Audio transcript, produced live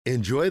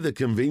Enjoy the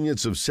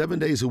convenience of 7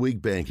 days a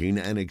week banking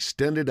and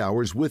extended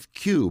hours with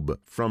Cube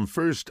from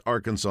First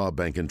Arkansas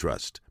Bank and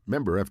Trust.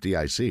 Member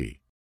FDIC.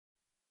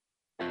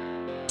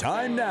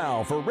 Time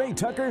now for Ray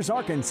Tucker's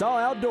Arkansas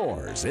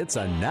Outdoors. It's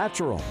a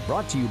natural.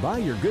 Brought to you by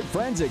your good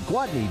friends at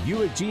Gwatney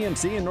Buick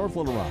GMC in North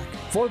Little Rock.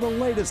 For the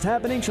latest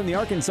happenings from the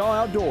Arkansas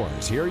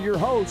Outdoors, here are your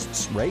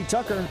hosts, Ray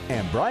Tucker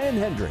and Brian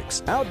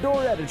Hendricks,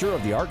 outdoor editor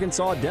of the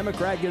Arkansas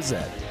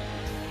Democrat-Gazette.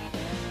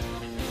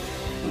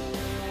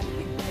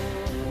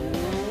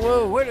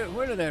 Whoa,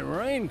 where did that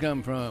rain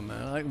come from?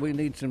 We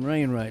need some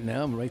rain right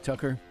now. I'm Ray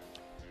Tucker,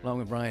 along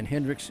with Brian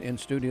Hendricks in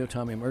studio,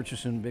 Tommy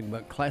Murchison, Big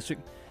Buck Classic.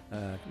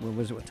 We'll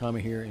visit with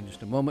Tommy here in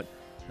just a moment.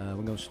 We're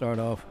going to start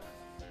off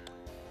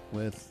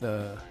with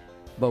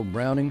Bo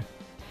Browning.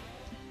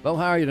 Bo,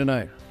 how are you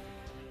tonight?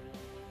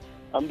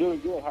 I'm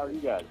doing good. How are you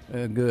guys?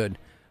 Good.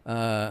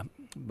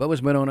 Bo has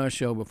been on our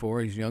show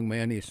before. He's a young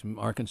man. He's from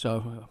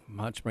Arkansas,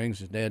 Hot Springs.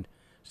 His dad,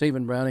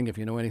 Stephen Browning, if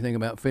you know anything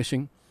about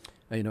fishing,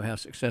 you know how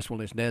successful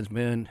his dad's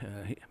been.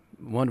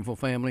 Wonderful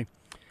family.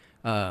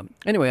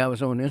 Anyway, I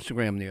was on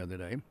Instagram the other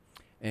day,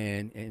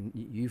 and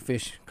you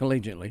fish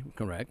collegiately,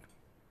 correct?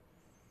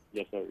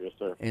 Yes, sir. Yes,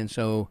 sir. And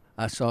so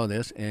I saw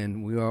this,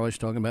 and we were always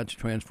talking about the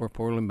transfer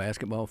portal in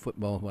basketball,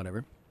 football,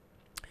 whatever.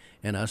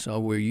 And I saw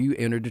where you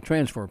entered the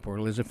transfer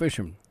portal as a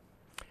fisherman,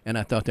 and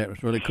I thought that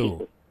was really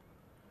cool.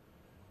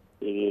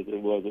 It is. It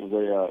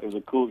was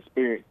a cool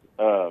experience.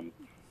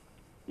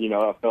 You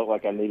know, I felt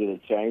like I needed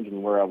a change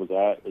in where I was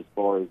at as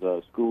far as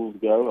schools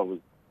go.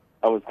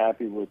 I was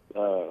happy with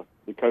the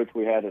coach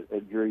we had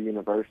at Drury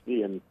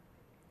University,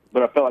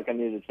 but I felt like I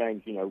needed to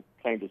change. You know,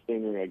 change of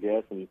scenery, I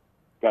guess, and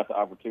got the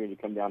opportunity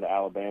to come down to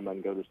Alabama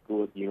and go to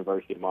school at the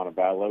University of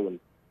Montevallo and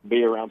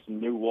be around some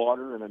new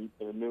water and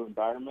a new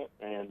environment.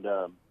 And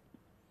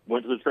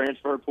went to the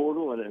transfer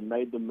portal and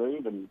made the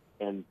move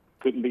and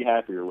couldn't be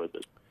happier with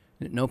it.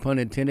 No pun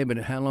intended, but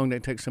how long did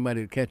it take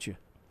somebody to catch you?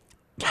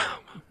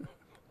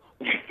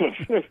 Me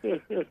and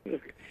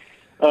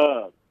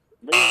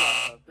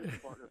my fishing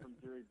partner from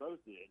Drury both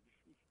did.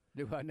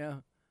 Do what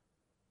now?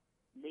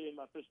 Me and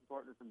my fishing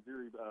partner from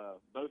Drury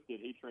both did.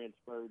 He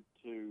transferred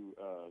to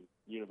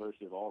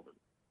University of Auburn.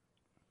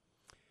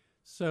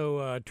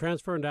 So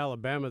transferring to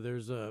Alabama,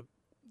 there's a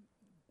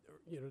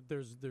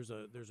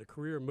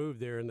career move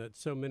there, and that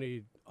so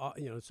many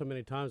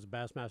times the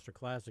Bassmaster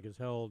Classic is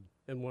held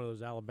in one of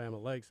those Alabama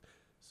lakes.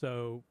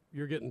 So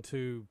you're going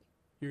to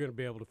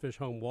be able to fish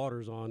home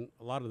waters on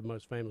a lot of the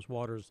most famous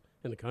waters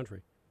in the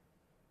country.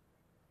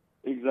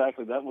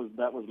 Exactly. That was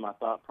my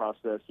thought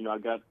process. You know, I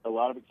got a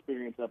lot of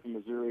experience up in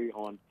Missouri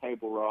on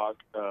Table Rock,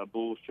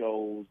 Bull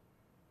Shoals,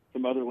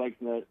 some other lakes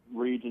in that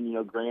region, you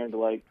know, Grand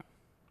Lake.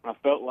 I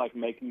felt like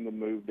making the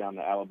move down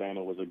to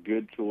Alabama was a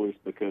good choice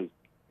because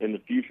in the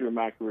future of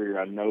my career,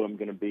 I know I'm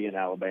going to be in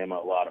Alabama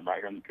a lot. I'm right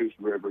here on the Coosa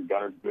River,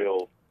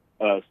 Gunnersville,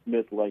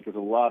 Smith Lake. There's a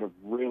lot of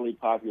really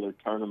popular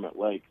tournament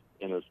lakes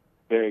in a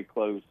very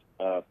close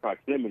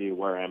proximity to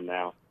where I am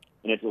now.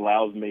 And it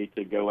allows me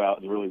to go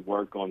out and really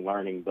work on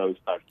learning those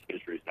types of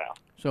fisheries now.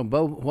 So,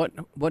 Bo,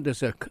 what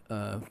does a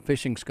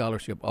fishing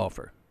scholarship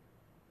offer?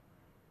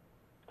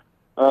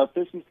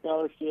 Fishing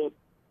scholarship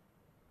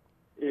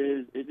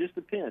it just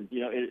depends.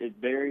 You know, it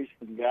varies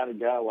from guy to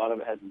guy. A lot of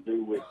it has to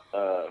do with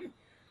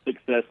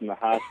success in the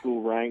high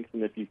school ranks,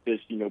 and if you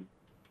fish, you know,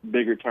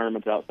 bigger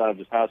tournaments outside of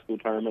just high school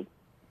tournaments,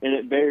 and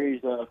it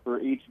varies for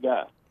each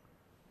guy.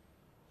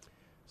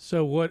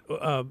 So what?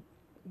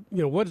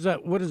 What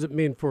does it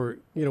mean for,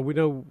 you know, we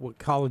know what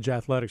college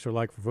athletics are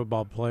like for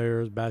football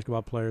players,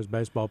 basketball players,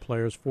 baseball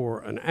players.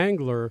 For an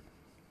angler,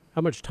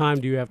 how much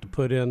time do you have to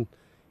put in,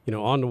 you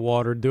know, on the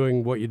water,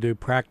 doing what you do,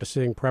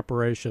 practicing,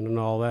 preparation, and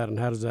all that, and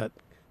how does that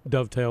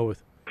dovetail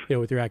with, you know,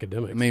 with your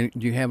academics? I mean,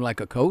 do you have like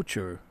a coach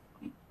or?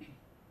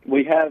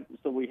 We have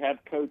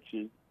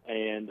coaches,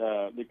 and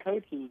the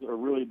coaches are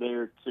really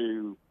there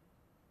to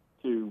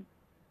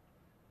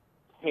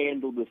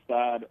handle the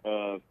side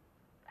of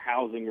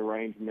housing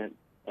arrangements,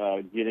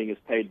 getting us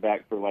paid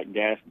back for like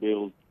gas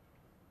bills,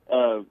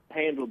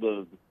 handle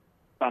the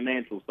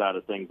financial side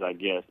of things, I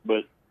guess.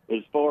 But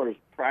as far as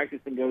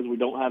practicing goes, we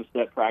don't have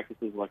set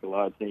practices like a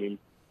lot of teams.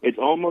 It's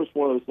almost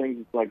one of those things.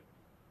 It's like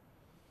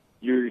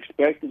you're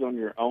expected on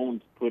your own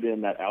to put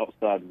in that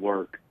outside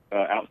work,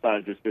 outside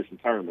of just fishing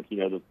tournaments. You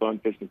know, the fun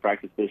fishing,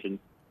 practice fishing,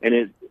 and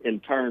it in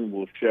turn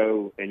will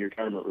show in your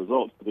tournament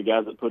results. For the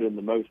guys that put in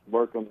the most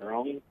work on their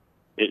own,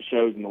 it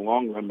shows in the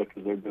long run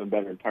because they're doing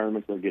better in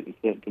tournaments. They're getting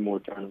sent to more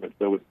tournaments.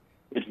 So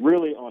it's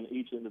really on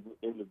each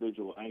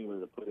individual angler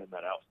to put in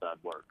that outside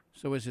work.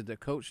 So is it the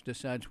coach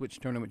decides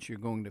which tournaments you're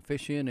going to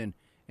fish in,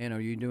 and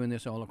are you doing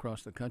this all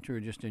across the country or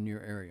just in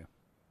your area?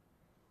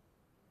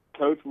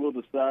 Coach will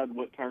decide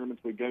what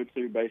tournaments we go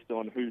to based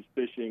on who's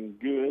fishing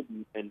good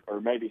and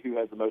or maybe who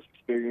has the most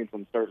experience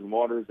on certain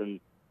waters, and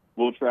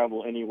we'll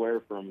travel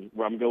anywhere from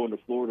where I'm going to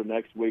Florida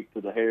next week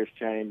to the Harris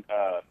Chain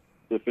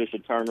to fish a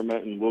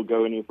tournament, and we'll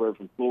go anywhere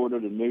from Florida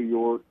to New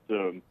York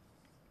to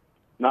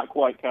not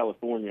quite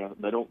California.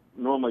 They don't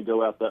normally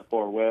go out that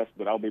far west,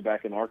 but I'll be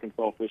back in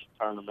Arkansas fishing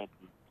tournaments.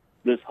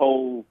 This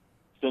whole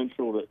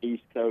central to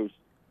east coast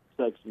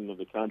section of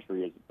the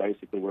country is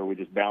basically where we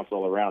just bounce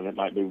all around. It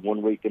might be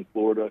 1 week in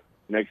Florida,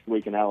 next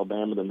week in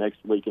Alabama, the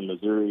next week in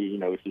Missouri. You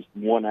know, it's just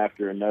one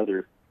after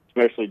another,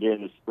 especially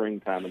during the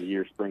springtime of the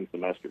year, spring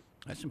semester.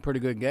 That's some pretty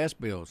good gas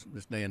bills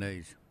this day and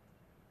age.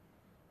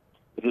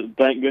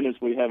 Thank goodness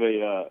we have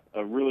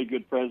a really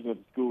good president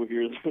of school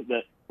here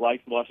that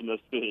likes watching us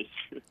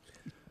fish.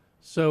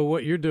 So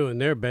what you're doing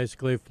there,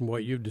 basically, from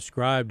what you've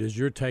described, is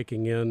you're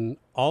taking in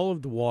all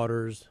of the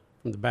waters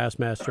from the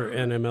Bassmaster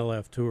and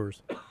MLF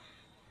tours.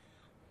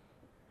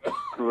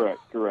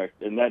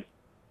 Correct. And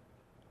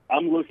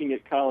I'm looking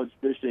at college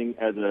fishing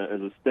as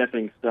a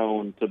stepping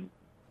stone to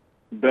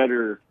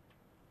better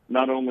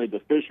not only the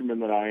fisherman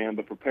that I am,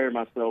 but prepare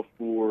myself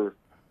for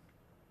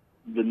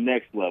the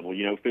next level,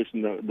 you know,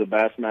 fishing the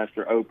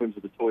Bassmaster Opens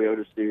or the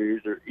Toyota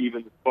Series or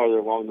even farther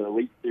along the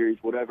Elite Series,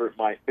 whatever it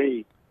might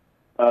be.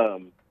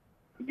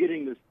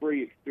 Getting this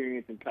free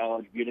experience in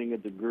college, getting a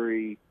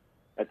degree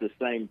at the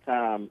same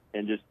time,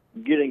 and just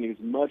getting as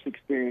much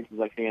experience as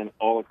I can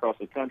all across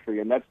the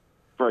country. And that's,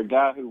 for a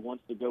guy who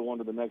wants to go on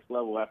to the next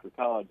level after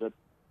college,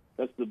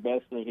 that's the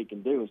best thing he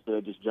can do instead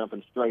of just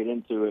jumping straight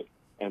into it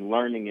and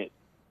learning it,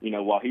 you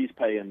know, while he's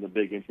paying the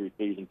big entry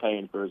fees and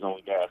paying for his own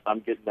gas.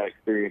 I'm getting that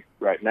experience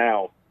right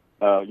now,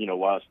 you know,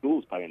 while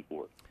school's paying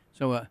for it.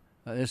 So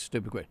this is a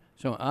stupid question.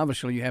 So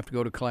obviously you have to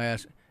go to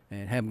class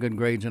and have good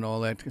grades and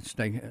all that to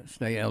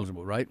stay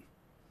eligible, right?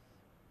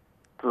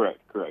 Correct.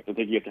 I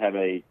think you have to have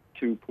a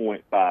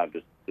 2.5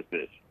 to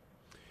fish.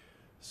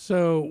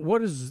 So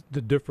what is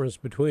the difference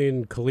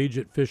between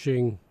collegiate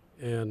fishing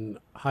and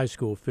high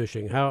school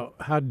fishing?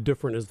 How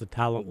different is the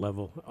talent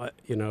level?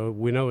 You know,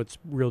 we know it's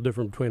real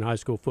different between high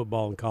school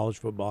football and college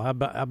football. How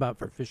about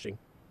for fishing?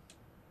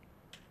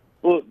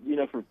 Well, you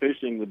know, for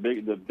fishing, the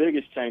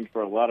biggest change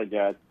for a lot of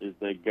guys is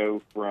they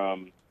go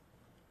from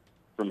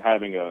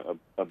having a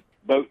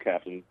boat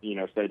captain, you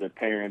know, say their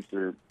parents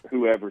or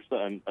whoever,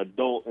 an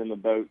adult in the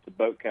boat to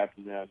boat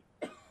captain them.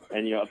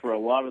 And, you know, for a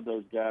lot of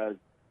those guys,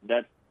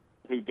 that's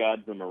who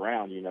guides them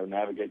around, you know,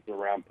 navigates them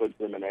around, puts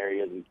them in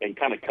areas and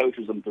kind of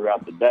coaches them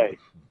throughout the day.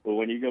 But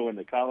when you go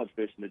into college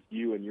fishing, it's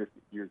you and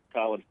your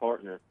college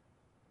partner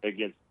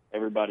against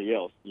everybody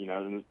else, you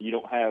know, and you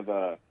don't have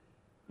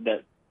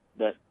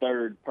that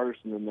third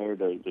person in there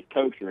to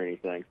coach or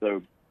anything.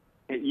 So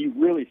you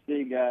really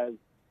see guys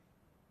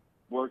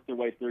work their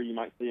way through. You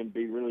might see them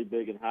be really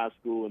big in high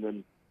school, and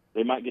then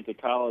they might get to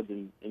college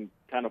and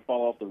kind of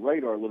fall off the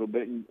radar a little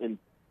bit. And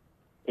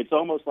it's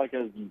almost like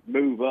as you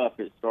move up,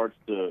 it starts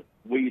to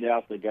weed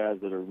out the guys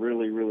that are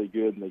really, really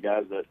good and the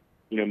guys that,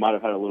 you know, might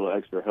have had a little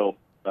extra help,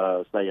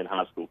 say, in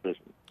high school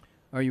fishing.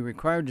 Are you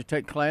required to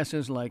take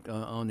classes like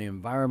on the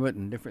environment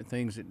and different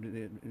things that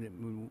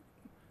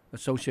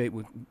associate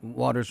with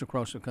waters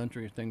across the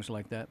country, things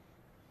like that?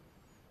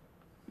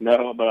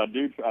 No, but I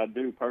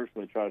do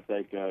personally try to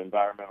take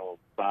environmental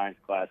science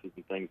classes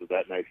and things of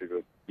that nature.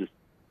 To just,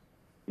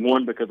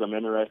 one, because I'm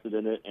interested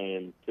in it,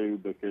 and two,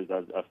 because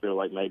I feel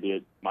like maybe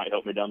it might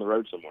help me down the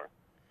road somewhere.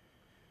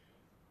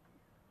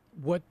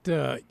 What,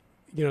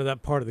 you know,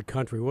 that part of the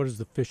country, what is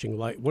the fishing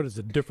like? What is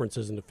the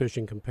differences in the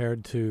fishing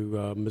compared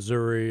to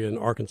Missouri and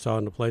Arkansas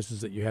and the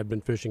places that you had been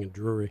fishing in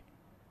Drury?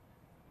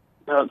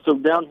 So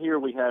down here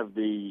we have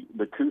the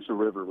Coosa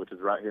River, which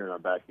is right here in our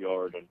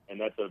backyard, and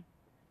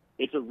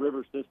it's a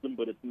river system,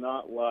 but it's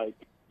not like,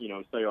 you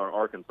know, say our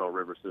Arkansas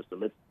river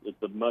system.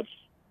 It's a much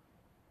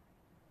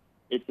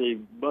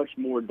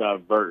more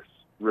diverse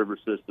river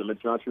system.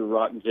 It's not your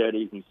rock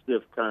jetties and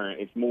stiff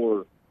current. It's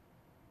more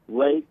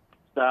lake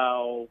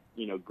style,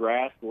 you know,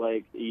 grass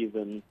lakes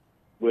even,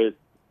 with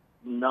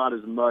not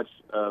as much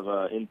of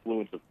an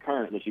influence of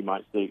current that you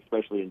might see,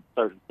 especially in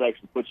certain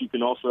sections. But you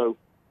can also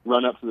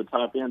run up to the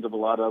top ends of a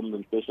lot of them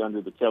and fish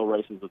under the tail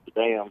races of the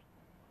dam.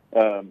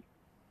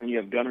 And you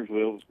have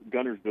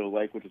Gunnersville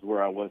Lake, which is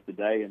where I was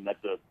today, and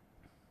that's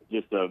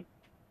just a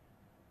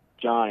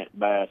giant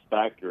bass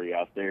factory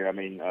out there. I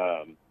mean,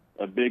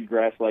 a big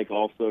grass lake,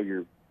 also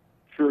your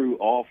true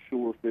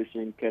offshore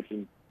fishing,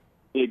 catching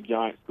big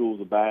giant schools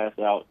of bass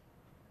out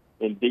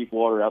in deep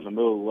water out in the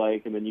middle of the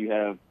lake. And then you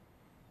have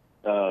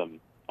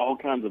all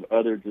kinds of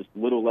other just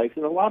little lakes.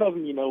 And a lot of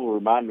them, you know, will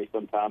remind me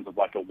sometimes of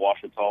like a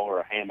Ouachita or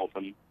a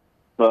Hamilton,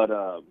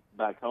 but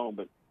back home.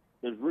 But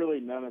there's really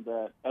none of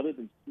that, other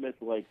than Smith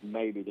Lake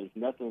maybe. There's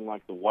nothing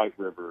like the White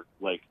River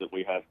lakes that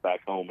we have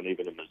back home and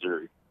even in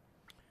Missouri.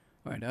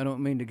 All right, I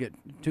don't mean to get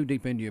too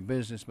deep into your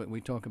business, but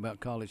we talk about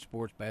college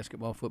sports,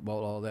 basketball,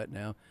 football, all that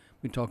now.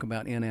 We talk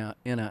about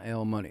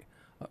NIL money.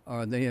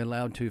 Are they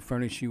allowed to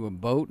furnish you a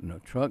boat and a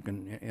truck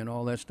and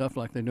all that stuff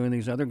like they're doing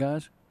these other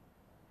guys?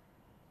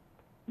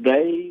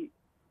 We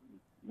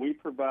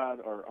provide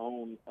our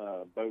own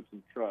boats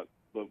and trucks,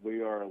 but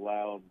we are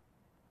allowed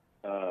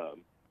to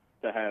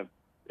have,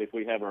 if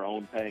we have our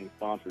own paying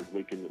sponsors,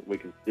 we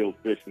can still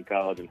fish in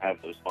college and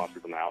have those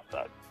sponsors on the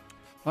outside.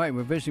 All right,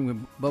 we're visiting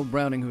with Bo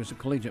Browning, who is a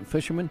collegiate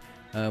fisherman.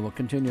 We'll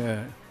continue.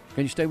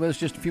 Can you stay with us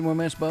just a few more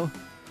minutes, Bo?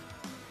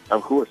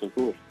 Of course.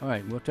 All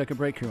right, we'll take a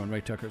break here on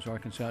Ray Tucker's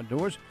Arkansas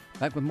Outdoors.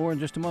 Back with more in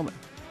just a moment.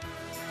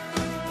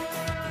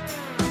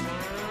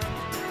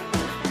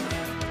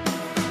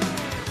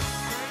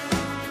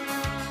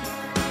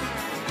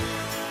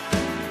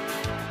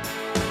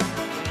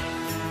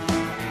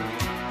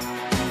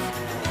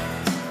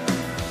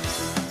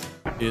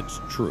 It's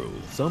true.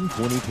 Some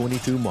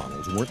 2022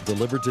 models weren't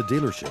delivered to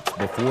dealerships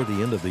before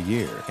the end of the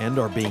year and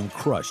are being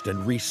crushed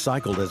and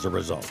recycled as a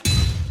result.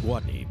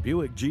 Gwatney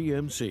Buick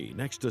GMC,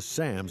 next to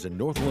Sam's in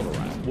North Little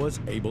Rock, was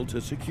able to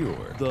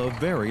secure the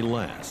very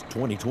last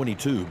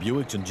 2022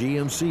 Buicks and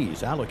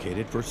GMCs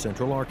allocated for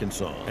Central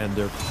Arkansas, and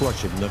they're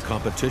crushing the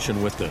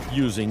competition with them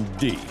using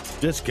deep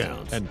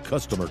discounts and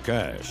customer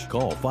cash.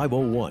 Call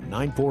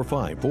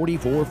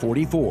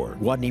 501-945-4444.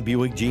 Gwatney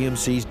Buick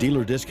GMC's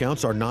dealer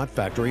discounts are not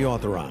factory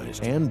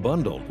authorized and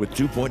bundled with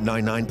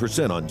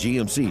 2.99% on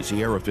GMC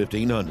Sierra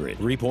 1500,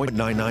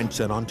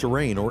 3.99% on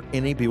Terrain or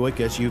any Buick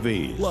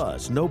SUVs,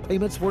 plus no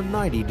payments for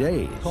 90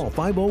 days. Call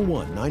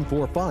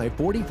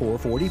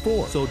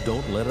 501-945-4444. So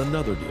don't let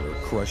another dealer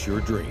crush your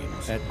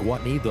dreams. At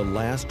Gwatney, the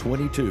last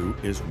 22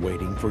 is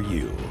waiting for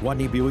you.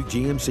 Gwatney Buick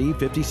GMC,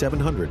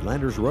 5700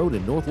 Landers Road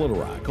in North Little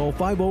Rock. Call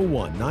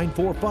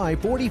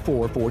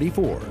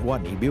 501-945-4444.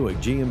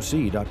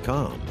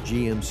 GwatneyBuickGMC.com.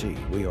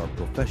 GMC, we are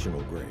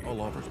professional grade.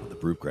 All offers with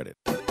approved credit.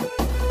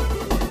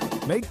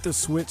 Make the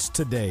switch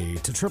today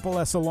to Triple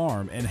S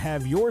Alarm and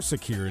have your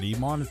security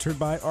monitored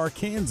by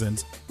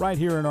Arkansans right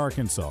here in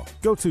Arkansas.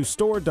 Go to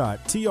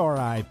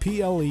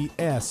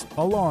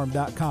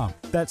store.triplesalarm.com.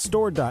 That's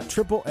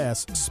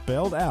store.triple-s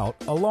spelled out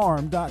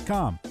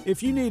alarm.com.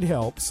 If you need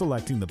help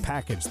selecting the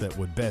package that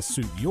would best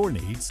suit your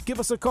needs, give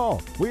us a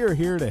call. We are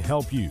here to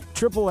help you.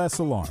 Triple S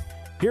Alarm,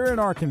 here in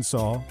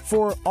Arkansas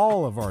for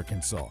all of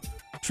Arkansas.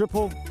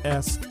 Triple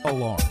S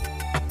Alarm.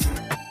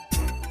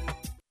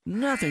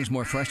 Nothing's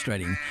more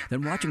frustrating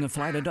than watching a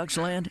flight of ducks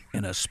land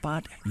in a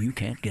spot you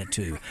can't get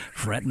to.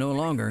 Fret no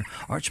longer.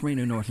 Arch Marine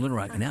in North Little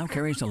Rock now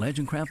carries the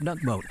Legend Craft duck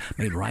boat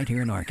made right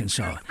here in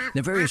Arkansas.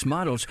 The various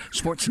models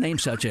sports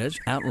names such as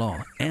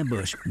Outlaw,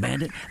 Ambush,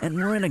 Bandit, and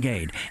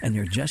Renegade, and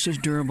they're just as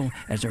durable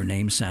as their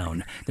names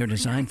sound. They're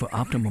designed for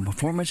optimal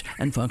performance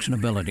and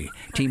functionability.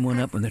 Team one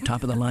up with the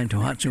top-of-the-line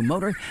Tohatsu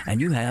motor,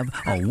 and you have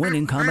a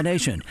winning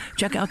combination.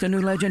 Check out the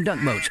new Legend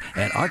duck boats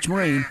at Arch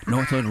Marine,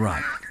 North Little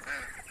Rock.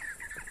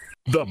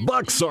 The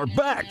Bucks are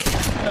back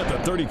at the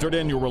 33rd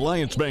Annual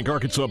Reliance Bank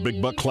Arkansas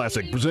Big Buck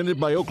Classic, presented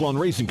by Oaklawn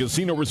Racing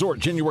Casino Resort,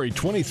 January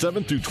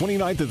 27th through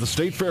 29th at the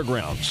State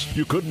Fairgrounds.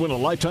 You could win a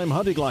lifetime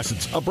hunting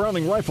license, a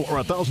Browning rifle, or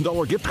a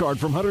 $1,000 gift card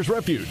from Hunter's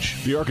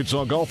Refuge. The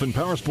Arkansas Golf and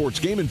Power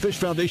Sports Game and Fish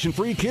Foundation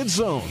free kids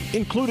zone,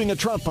 including a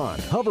trout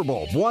pond,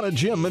 hoverball, Bwana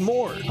gym, and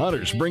more.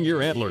 Hunters, bring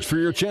your antlers for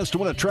your chance to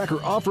win a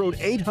Tracker Off-Road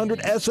 800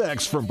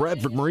 SX from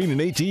Bradford Marine and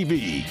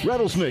ATV.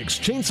 Rattlesnakes,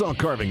 chainsaw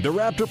carving, the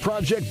Raptor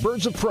Project,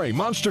 Birds of Prey,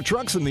 monster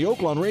trucks, and the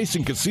Oaklawn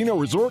Racing Casino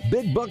Resort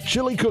Big Buck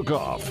Chili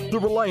Cook-Off. The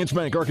Reliance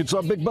Bank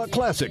Arkansas Big Buck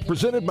Classic,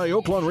 presented by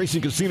Oaklawn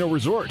Racing Casino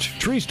Resort.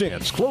 Tree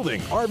stands, clothing,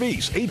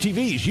 RVs,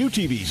 ATVs,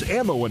 UTVs,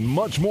 ammo, and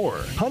much more.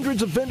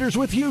 Hundreds of vendors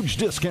with huge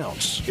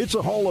discounts. It's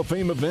a Hall of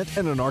Fame event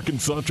and an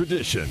Arkansas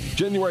tradition.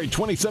 January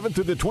 27th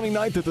through the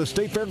 29th at the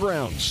State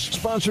Fairgrounds.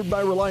 Sponsored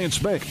by Reliance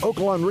Bank,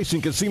 Oaklawn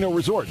Racing Casino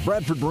Resort,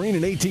 Bradford Marine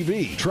and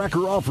ATV,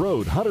 Tracker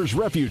Off-Road, Hunter's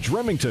Refuge,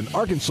 Remington,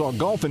 Arkansas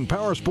Golf and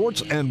Power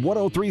Sports, and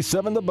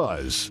 1037 The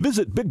Buzz.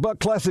 Visit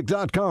BigBuckClassic.com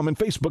and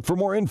Facebook for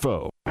more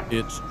info.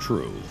 It's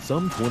true.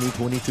 Some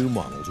 2022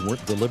 models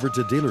weren't delivered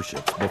to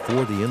dealerships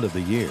before the end of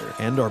the year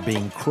and are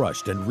being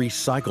crushed and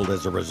recycled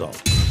as a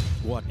result.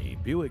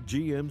 Gwatney Buick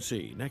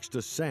GMC, next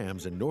to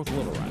Sam's in North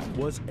Little Rock,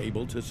 was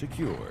able to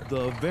secure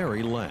the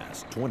very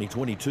last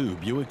 2022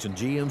 Buicks and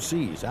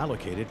GMCs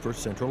allocated for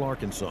Central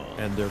Arkansas,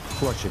 and they're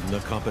crushing the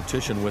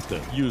competition with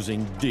them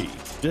using deep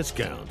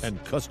discounts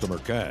and customer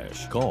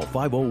cash. Call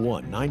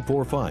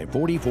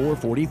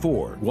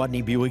 501-945-4444.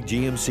 Gwatney Buick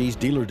GMC's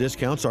dealer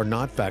discounts are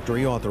not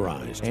factory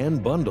authorized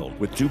and bundled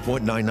with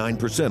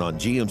 2.99% on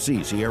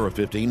GMC Sierra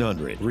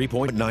 1500,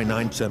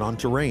 3.99% on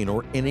Terrain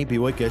or any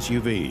Buick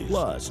SUVs,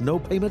 plus no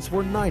payments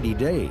for 90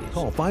 days.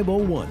 Call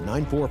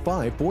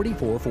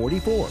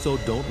 501-945-4444. So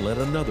don't let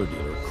another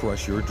dealer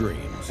crush your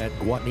dreams. At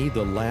Gwatney,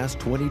 the last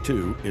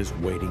 22 is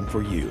waiting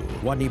for you.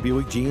 Gwatney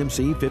Buick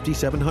GMC,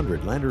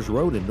 5700 Landers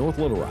Road in North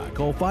Little Rock.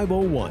 Call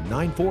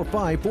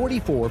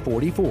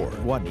 501-945-4444.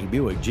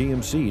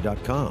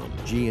 GwatneyBuickGMC.com.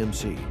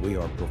 GMC, we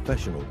are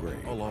professional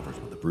grade. All offers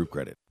with approved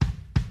credit.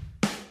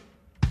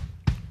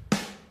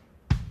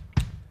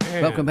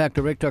 Welcome back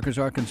to Rick Tucker's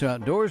Arkansas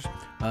Outdoors.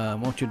 I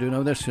want you to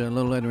know this, a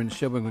little later in the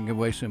show, we're going to give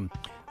away some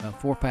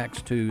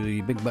 4-packs to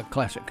the Big Buck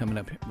Classic coming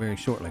up very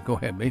shortly. Go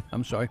ahead, B.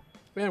 I'm sorry.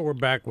 And we're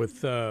back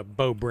with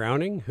Bo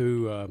Browning,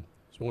 who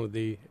is one of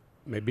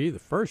maybe the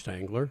first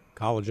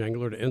college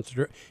angler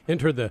to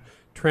enter the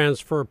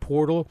transfer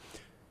portal.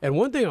 And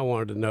one thing I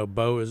wanted to know,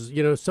 Bo, is,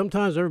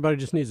 sometimes everybody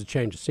just needs a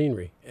change of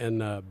scenery.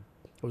 And I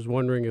was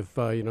wondering if,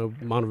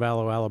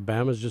 Montevallo,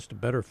 Alabama is just a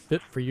better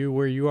fit for you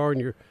where you are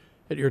and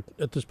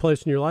at this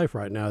place in your life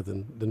right now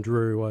than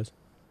Drury was.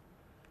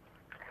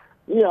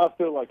 Yeah, I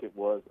feel like it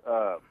was.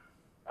 I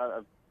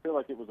feel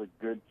like it was a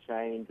good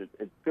change.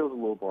 It feels a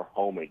little more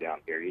homey down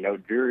here.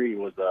 Drury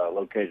was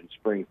located in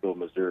Springfield,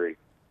 Missouri,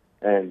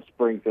 and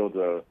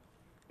Springfield's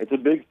it's a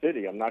big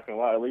city. I'm not going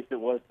to lie. At least it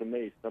was to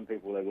me. Some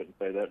people, they wouldn't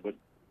say that, but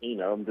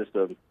I'm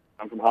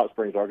from Hot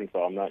Springs,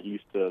 Arkansas. I'm not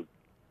used to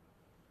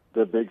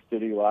the big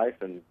city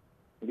life, and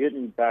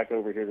getting back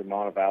over here to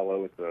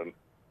Montevallo,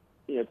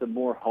 it's a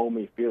more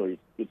homey feel.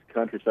 It's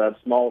countryside,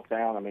 small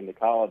town. I mean, the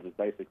college is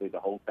basically the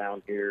whole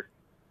town here.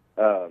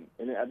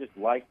 And I just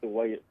like the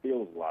way it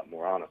feels a lot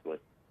more, honestly.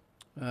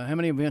 How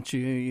many events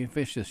you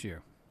fish this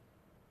year?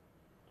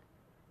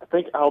 I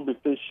think I'll be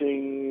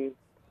fishing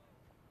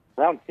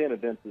around 10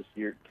 events this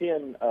year,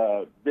 10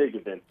 big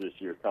events this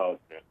year, college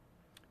events.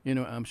 You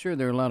know, I'm sure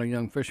there are a lot of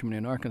young fishermen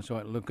in Arkansas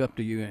that look up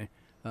to you.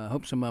 I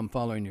hope some of them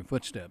follow in your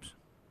footsteps.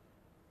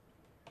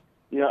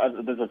 Yeah,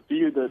 there's a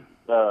few that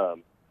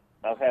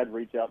I've had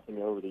reach out to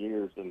me over the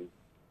years, and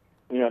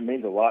it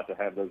means a lot to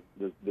have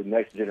the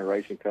next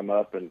generation come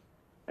up, and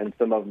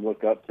some of them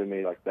look up to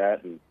me like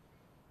that, and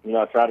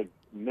I try to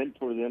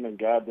mentor them and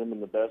guide them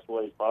in the best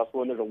ways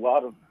possible. And there's a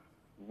lot of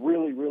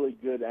really, really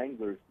good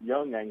anglers,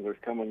 young anglers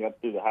coming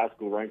up through the high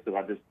school ranks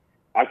that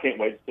I can't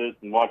wait to sit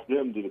and watch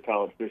them do the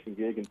college fishing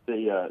gig and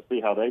see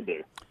how they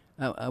do.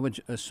 I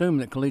would assume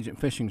that collegiate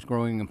fishing is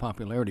growing in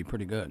popularity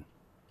pretty good.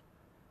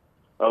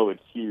 Oh,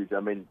 it's huge.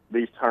 I mean,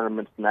 these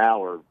tournaments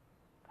now are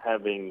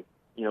having,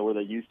 where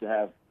they used to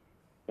have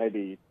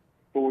maybe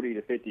 40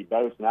 to 50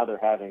 boats, now they're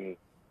having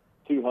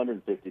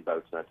 250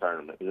 boats in a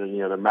tournament.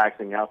 They're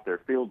maxing out their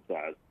field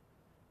size.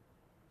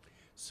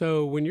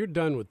 So when you're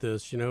done with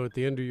this, at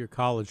the end of your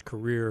college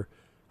career,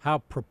 how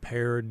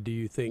prepared do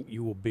you think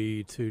you will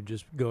be to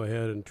just go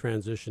ahead and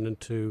transition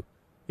into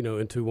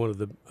one of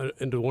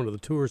the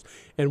tours?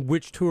 And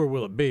which tour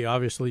will it be?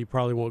 Obviously, you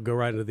probably won't go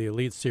right into the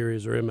Elite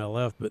Series or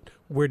MLF, but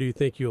where do you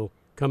think you'll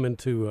come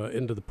into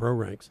the pro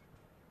ranks?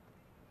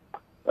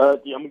 I'm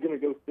going to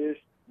go fish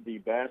the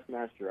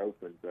Bassmaster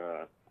Open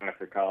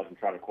after college and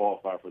try to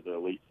qualify for the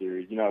Elite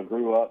Series. I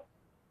grew up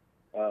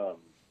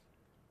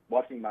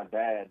watching my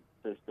dad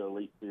fish the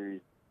Elite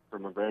Series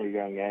from a very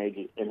young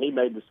age, and he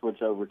made the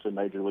switch over to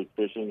Major League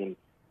Fishing, and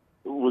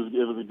it was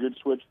a good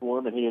switch for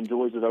him, and he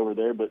enjoys it over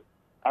there. But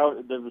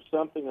there was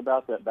something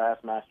about that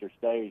Bassmaster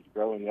stage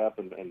growing up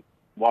and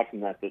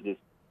watching that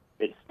just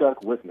it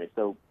stuck with me.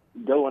 So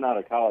going out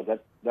of college,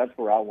 that's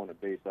where I want to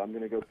be. So I'm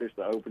going to go fish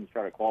the Opens,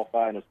 try to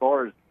qualify. And as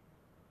far as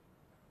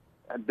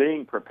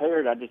being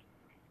prepared,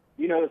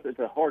 it's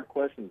a hard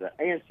question to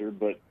answer,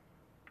 but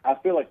I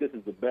feel like this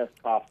is the best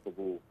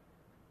possible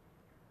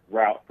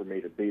route for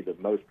me to be the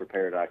most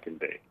prepared I can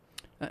be.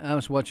 I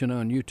was watching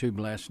on YouTube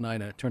last night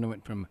a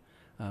tournament from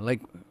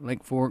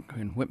Lake Fork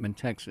in Whitman,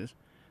 Texas,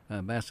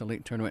 Bass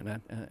Elite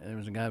tournament. And there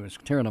was a guy who was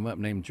tearing them up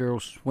named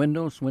Gerald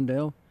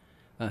Swindell.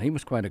 He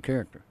was quite a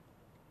character.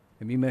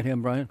 Have you met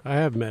him, Brian? I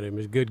have met him.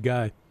 He's a good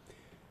guy.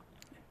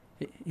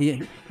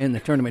 He in the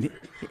tournament,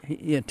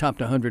 he had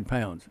topped 100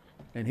 pounds,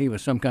 and he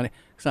was some kind of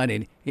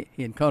excited. He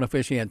had caught a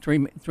fish. He had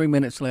 3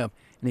 minutes left,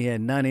 and he had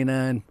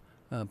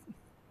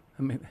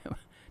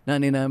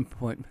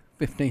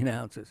 99.15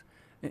 ounces,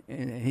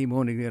 and he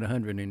wanted to get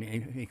 100, and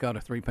he caught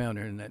a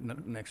 3-pounder in that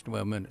next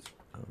 12 minutes.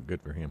 Oh,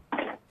 good for him.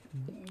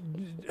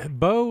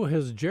 Bo,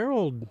 has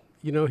Gerald,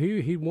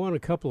 he won a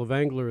couple of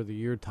Angler of the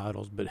Year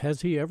titles, but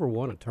has he ever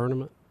won a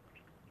tournament?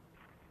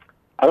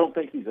 I don't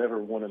think he's ever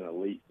won an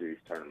Elite Series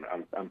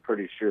tournament. I'm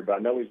pretty sure, but I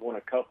know he's won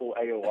a couple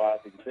AOIs.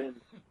 He's been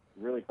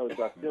really close,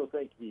 but I still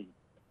think he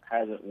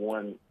hasn't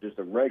won just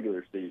a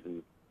regular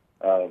season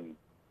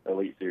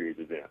Elite Series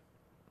event.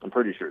 I'm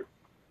pretty sure.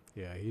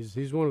 Yeah,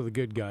 he's one of the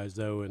good guys,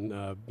 though, and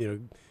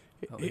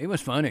he was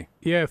funny.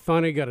 Yeah,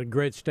 funny. Got a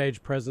great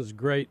stage presence,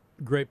 great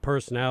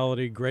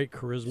personality, great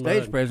charisma.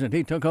 Stage presence.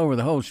 He took over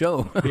the whole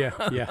show.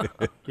 Yeah.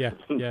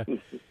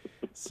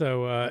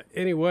 So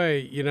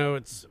anyway,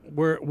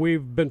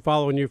 we've been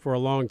following you for a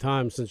long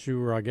time since you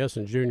were, I guess,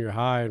 in junior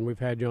high, and we've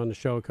had you on the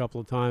show a couple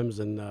of times,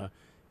 and it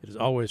is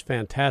always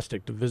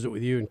fantastic to visit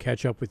with you and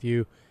catch up with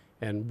you,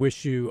 and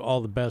wish you all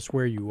the best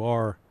where you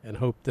are, and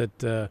hope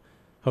that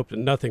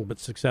nothing but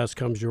success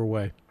comes your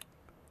way.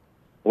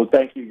 Well,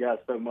 thank you guys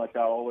so much.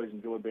 I always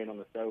enjoy being on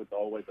the show. It's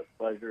always a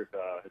pleasure.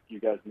 If you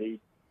guys need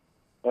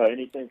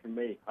anything from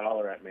me,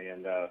 holler at me.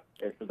 And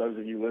for those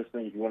of you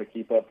listening, if you want to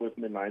keep up with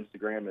me, my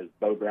Instagram is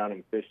Bo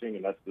Browning Fishing,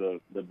 and that's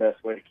the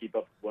best way to keep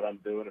up with what I'm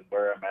doing and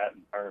where I'm at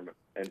in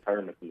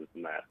tournaments and this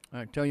and that. All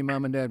right, tell your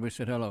mom and dad we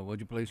said hello, would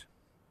you please?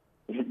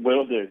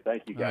 Will do.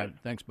 Thank you, guys. All right,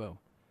 thanks, Bo.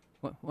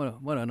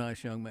 What a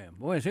nice young man.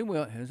 Boy, is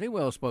he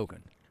well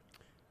spoken.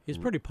 He's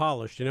pretty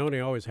polished, and he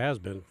always has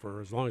been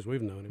for as long as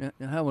we've known him.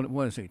 Now,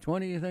 what is he,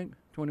 20, you think?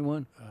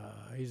 21?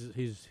 He's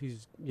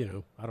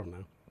I don't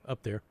know,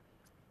 up there.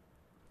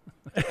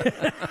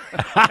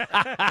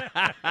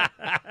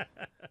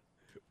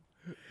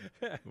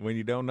 When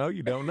you don't know,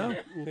 you don't know.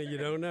 You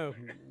don't know.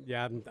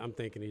 Yeah, I'm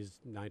thinking he's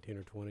 19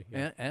 or 20.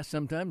 Yeah. Ask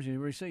sometimes you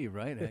receive,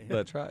 right?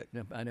 That's right.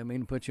 I didn't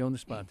mean to put you on the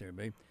spot there,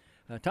 babe.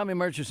 Tommy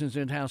Murchison's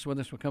in house with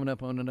us. We're coming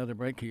up on another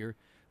break here.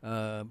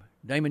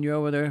 Damon, you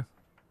over there?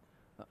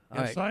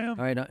 Yes, I am.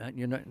 All right,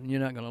 you're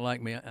not going to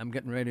like me. I'm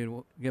getting ready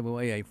to give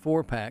away a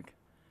 4-pack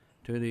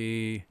to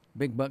the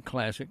Big Buck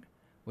Classic,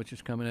 which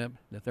is coming up,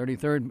 the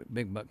 33rd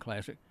Big Buck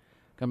Classic,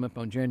 coming up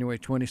on January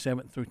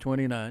 27th through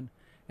 29.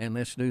 And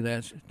let's do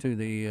that to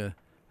the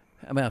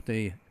how about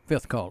the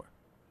 5th caller.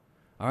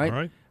 All right?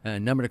 All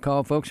right. Number to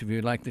call, folks, if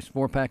you'd like this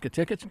 4-pack of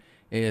tickets,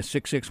 is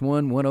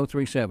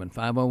 661-1037.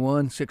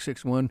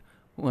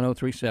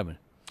 501-661-1037.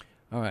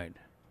 All right.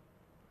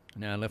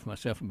 Now I left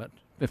myself about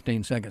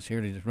 15 seconds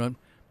here to just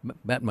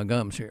bat my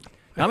gums here.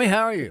 Tommy,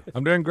 how are you?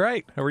 I'm doing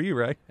great. How are you,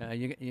 Ray?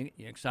 You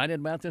excited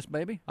about this,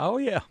 baby? Oh,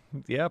 yeah.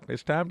 Yep,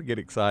 it's time to get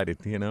excited.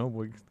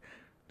 We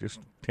just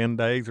 10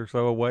 days or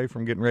so away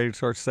from getting ready to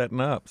start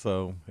setting up.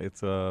 So it's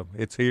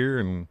here,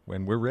 and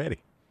we're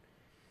ready.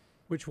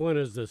 Which one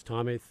is this,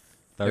 Tommy?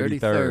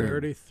 33rd.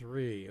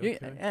 33. Okay.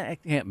 It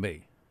can't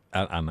be.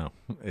 I know.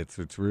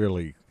 It's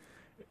really,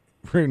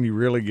 when you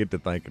really get to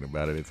thinking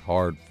about it, it's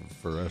hard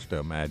for us to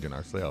imagine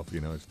ourselves.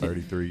 It's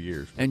 33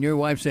 years. And your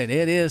wife said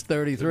it is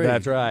 33.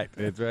 That's right.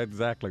 It's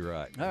exactly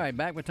right. All right,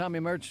 back with Tommy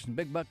Murchison,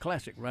 Big Buck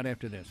Classic right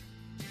after this.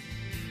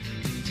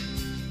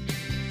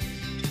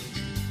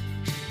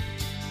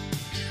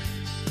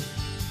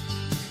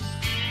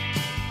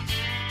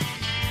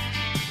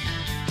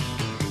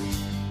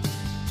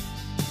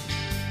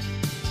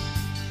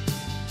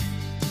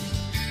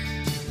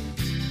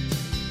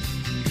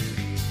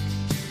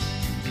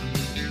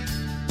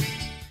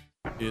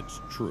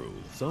 It's true.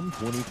 Some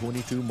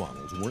 2022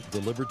 models weren't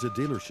delivered to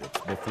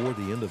dealerships before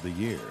the end of the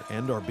year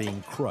and are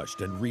being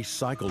crushed and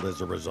recycled as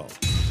a result.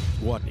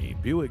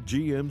 Gwatney Buick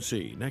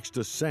GMC, next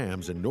to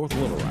Sam's in North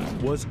Little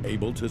Rock, was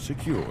able to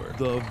secure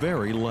the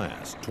very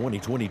last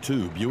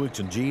 2022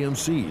 Buicks and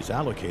GMCs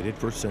allocated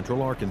for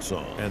Central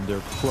Arkansas, and they're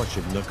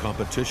crushing the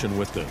competition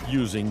with them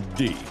using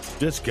deep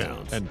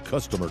discounts and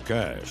customer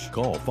cash.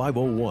 Call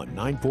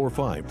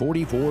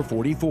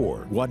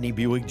 501-945-4444. Gwatney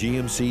Buick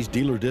GMC's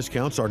dealer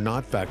discounts are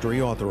not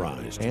factory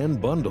authorized and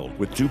bundled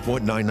with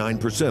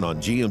 2.99% on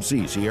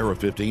GMC Sierra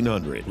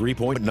 1500,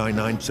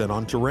 3.99%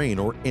 on Terrain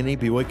or any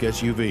Buick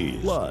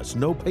SUVs. Plus,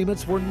 no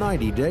payments for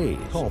 90 days.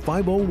 Call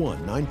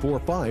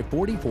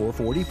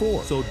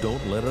 501-945-4444. So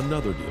don't let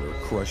another dealer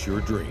crush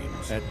your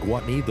dreams. At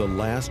Gwatney, the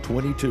last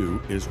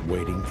 22 is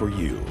waiting for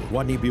you.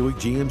 Gwatney Buick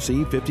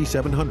GMC,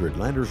 5700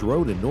 Landers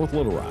Road in North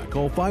Little Rock.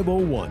 Call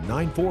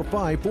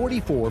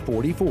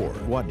 501-945-4444.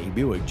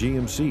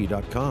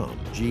 GwatneyBuickGMC.com.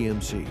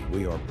 GMC,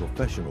 we are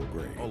professional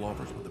grade. All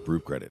offers with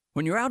approved credit.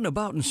 When you're out and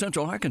about in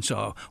Central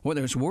Arkansas,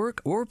 whether it's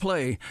work or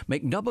play,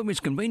 make Doubleby's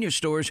Convenience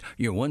Stores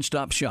your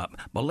one-stop shop.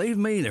 Believe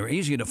me, they're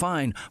easy to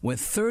find with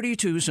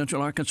 32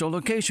 Central Arkansas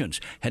locations.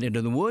 Head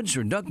into the woods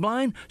or duck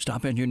blind,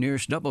 stop at your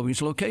nearest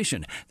Doubleby's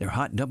location. Their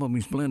hot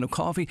Doubleby's blend of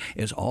coffee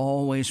is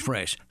always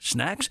fresh.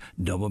 Snacks?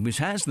 Doubleby's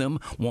has them.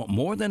 Want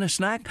more than a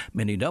snack?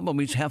 Many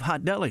Doubleby's have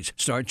hot delis.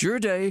 Start your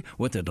day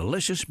with a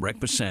delicious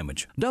breakfast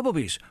sandwich.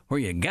 Doubleby's, where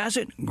you gas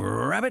it,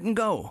 grab it, and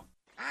go.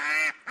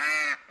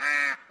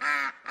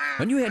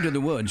 When you head to the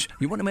woods,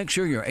 you want to make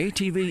sure your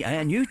ATV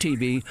and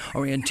UTV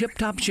are in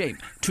tip-top shape,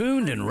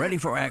 tuned and ready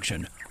for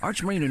action.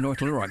 Arch Marine in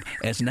North Little Rock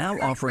is now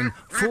offering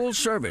full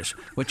service,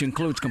 which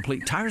includes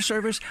complete tire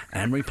service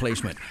and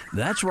replacement.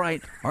 That's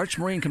right, Arch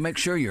Marine can make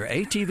sure your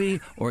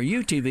ATV or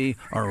UTV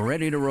are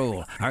ready to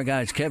roll. Our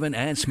guys Kevin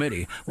and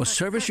Smitty will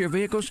service your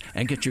vehicles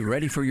and get you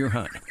ready for your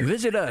hunt.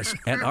 Visit us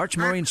at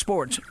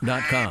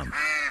archmarinesports.com.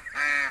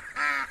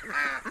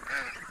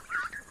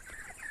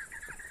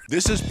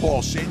 This is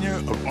Paul Sr.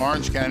 of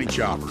Orange County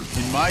Choppers.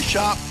 In my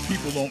shop,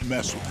 people don't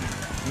mess with me.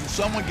 When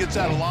someone gets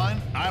out of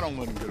line, I don't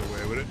let them get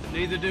away with it.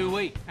 Neither do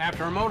we.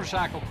 After a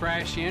motorcycle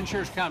crash, the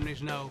insurance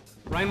companies know.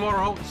 Rainwater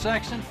Holt and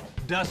Sexton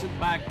doesn't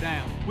back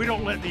down. We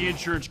don't let the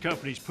insurance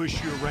companies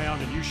push you around,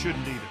 and you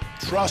shouldn't either.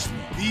 Trust me,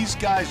 these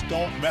guys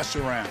don't mess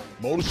around.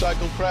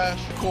 Motorcycle crash?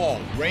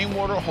 Call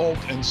Rainwater Holt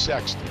and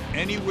Sexton.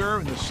 Anywhere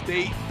in the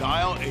state,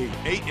 dial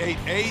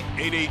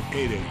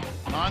 888-8888.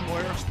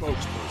 Non-lawyer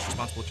spokesperson.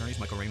 Responsible attorneys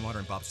Michael Rainwater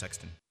and Bob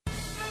Sexton.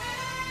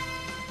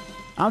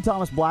 I'm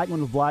Thomas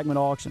Blackman with Blackman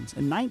Auctions.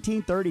 In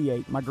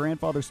 1938, my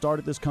grandfather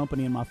started this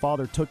company and my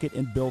father took it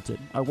and built it.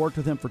 I worked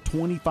with him for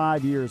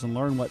 25 years and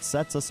learned what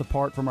sets us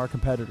apart from our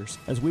competitors.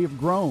 As we have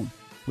grown,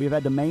 we have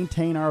had to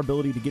maintain our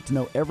ability to get to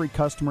know every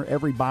customer,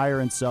 every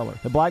buyer, and seller.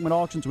 At Blackman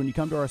Auctions, when you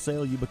come to our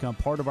sale, you become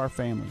part of our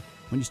family.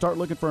 When you start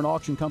looking for an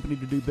auction company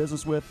to do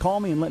business with, call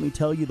me and let me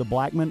tell you the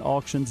Blackman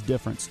Auctions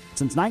difference.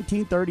 Since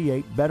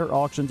 1938, better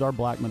auctions are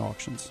Blackman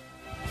Auctions.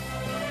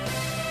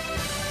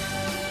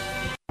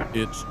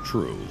 It's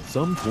true.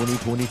 Some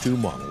 2022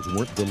 models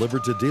weren't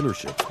delivered to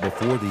dealerships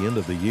before the end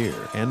of the year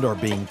and are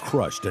being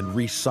crushed and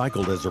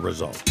recycled as a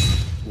result.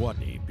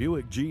 Gwatney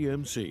Buick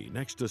GMC,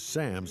 next to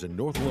Sam's in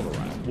North Little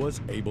Rock, was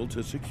able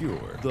to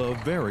secure the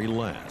very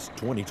last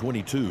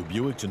 2022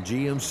 Buicks and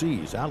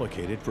GMCs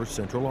allocated for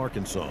Central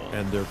Arkansas,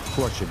 and they're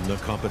crushing the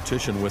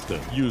competition with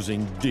them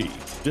using deep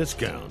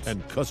discounts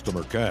and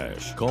customer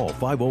cash. Call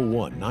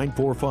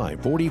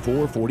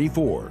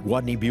 501-945-4444.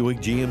 Gwatney Buick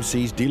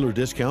GMC's dealer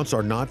discounts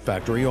are not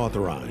factory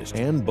authorized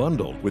and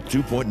bundled with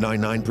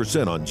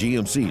 2.99% on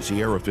GMC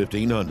Sierra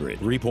 1500,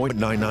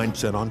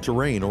 3.99% on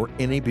Terrain or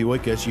any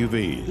Buick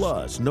SUVs.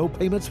 Plus, plus no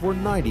payments for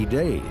 90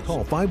 days.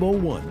 Call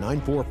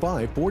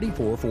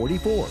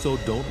 501-945-4444. So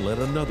don't let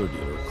another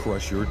dealer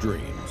crush your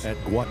dreams. At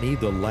Gwatney,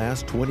 the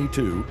last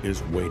 22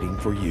 is waiting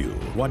for you.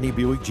 Gwatney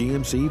Buick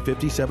GMC,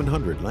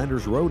 5700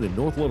 Landers Road in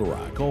North Little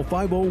Rock. Call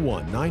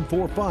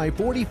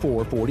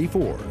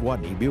 501-945-4444.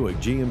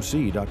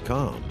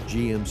 GwatneyBuickGMC.com.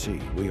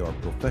 GMC, we are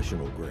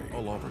professional grade.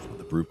 All offers with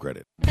approved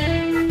credit.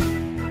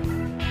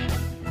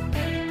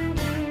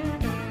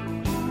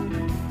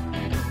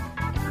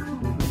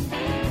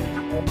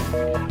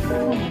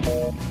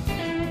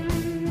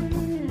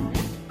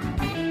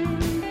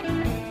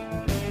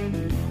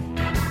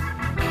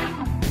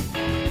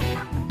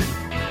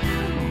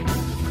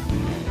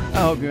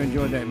 I hope you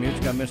enjoyed that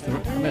music. I missed the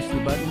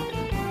button.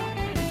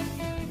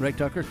 Ray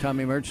Tucker,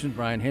 Tommy Murchison,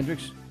 Brian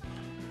Hendricks.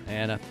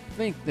 And I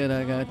think that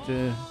I got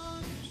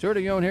Stuart, are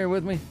you on here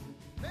with me?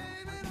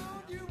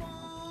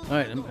 All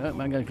right, I got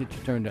to get you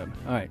turned up.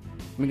 All right,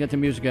 let me get the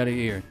music out of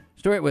your ear.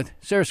 Stuart with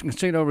Saracen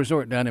Casino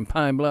Resort down in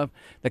Pine Bluff.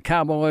 The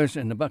Cowboys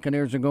and the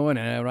Buccaneers are going,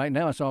 and right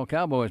now it's all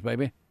Cowboys,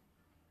 baby.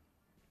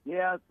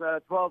 Yeah, it's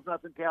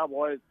 12-0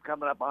 Cowboys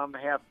coming up on the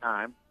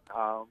halftime.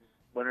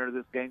 Winner of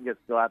this game gets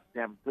to go out to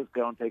San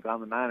Francisco and take on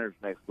the Niners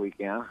next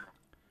weekend.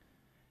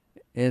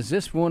 Is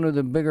this one of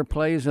the bigger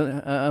plays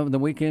of the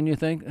weekend, you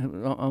think,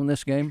 on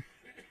this game?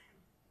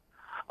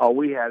 Oh,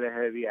 we had a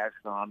heavy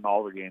action on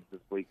all the games this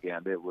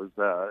weekend. It was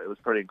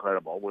pretty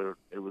incredible.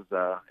 It was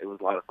a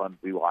lot of fun to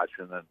be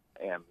watching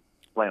and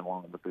playing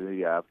along with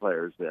the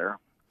players there.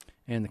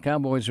 And the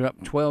Cowboys are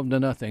up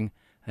 12-0.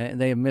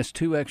 They have missed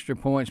 2 extra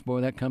points. Boy,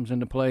 that comes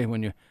into play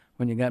when you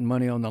got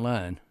money on the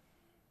line.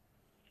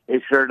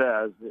 It sure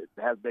does. It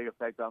has a big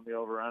effect on the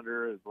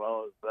over/under as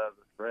well as the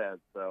spread.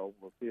 So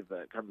we'll see if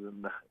that comes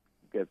into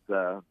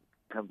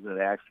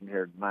action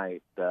here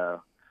tonight. It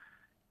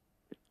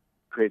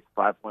creates a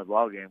 5-point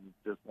ball game with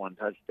just 1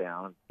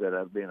 touchdown instead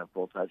of being a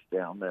full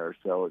touchdown there.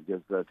 So it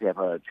gives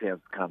Tampa a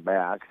chance to come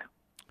back.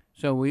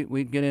 So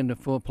we get into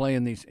full play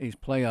in these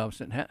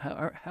playoffs. And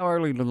how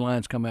early do the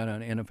lines come out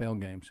on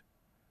NFL games?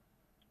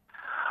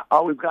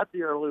 We've got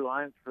the early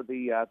lines for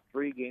the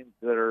 3 games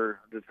that are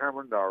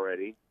determined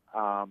already.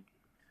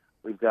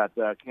 We've got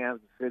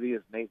Kansas City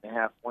as an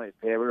 8.5-point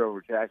favorite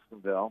over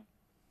Jacksonville.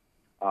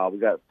 We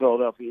got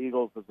Philadelphia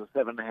Eagles as a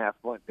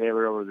 7.5-point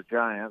favorite over the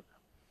Giants,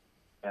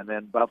 and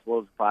then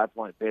Buffalo's a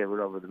 5-point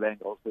favorite over the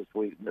Bengals this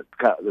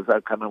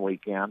upcoming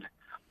weekend.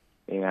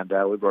 And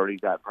we've already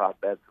got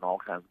prop bets and all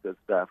kinds of good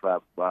stuff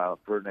up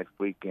for next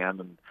weekend,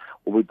 and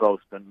we'll be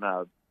posting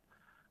the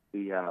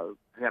San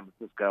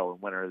Francisco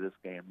winner of this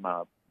game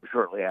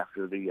shortly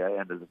after the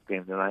end of this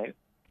game tonight.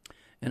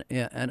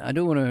 And I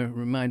do want to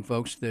remind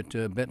folks that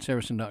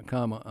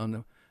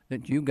BetSaracen.com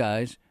that you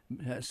guys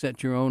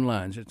set your own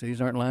lines.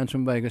 These aren't lines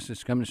from Vegas.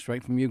 It's coming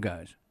straight from you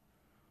guys.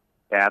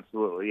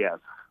 Absolutely, yes.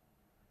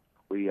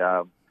 We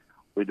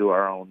do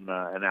our own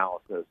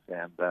analysis,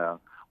 and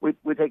we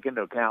take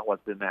into account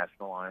what the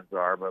national lines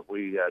are, but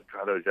we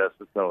try to adjust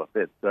it so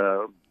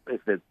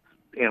if it's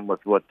in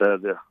with what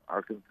the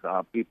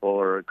Arkansas people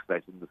are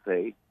expecting to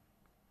see.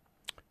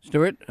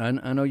 Stuart, I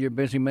know you're a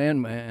busy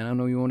man, and I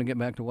know you want to get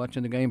back to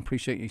watching the game.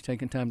 Appreciate you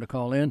taking time to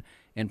call in.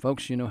 And,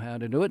 folks, you know how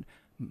to do it.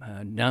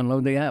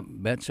 Download the app,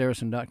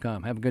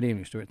 BetSaracen.com. Have a good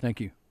evening, Stuart. Thank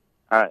you.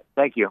 All right.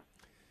 Thank you.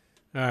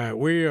 All right.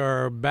 We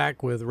are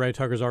back with Ray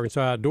Tucker's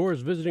Arkansas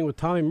Outdoors, visiting with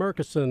Tommy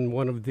Murchison,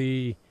 one of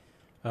the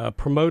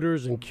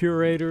promoters and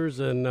curators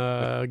and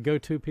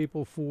go-to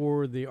people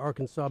for the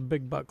Arkansas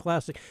Big Buck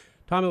Classic.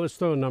 Tommy, let's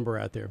throw a number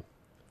out there,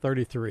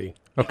 33.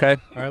 Okay.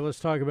 All right, let's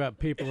talk about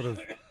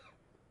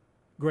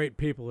great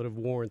people that have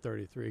worn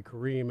 33.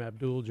 Kareem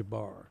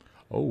Abdul-Jabbar.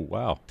 Oh,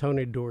 wow.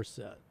 Tony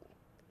Dorsett.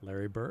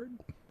 Larry Bird.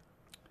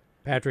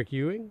 Patrick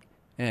Ewing.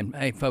 And,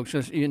 hey, folks,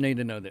 you need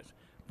to know this.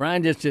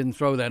 Brian just didn't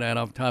throw that out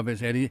off the top of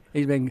his head.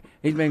 He's been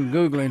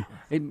Googling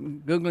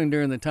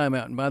during the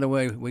timeout. And, by the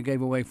way, we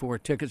gave away 4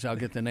 tickets. I'll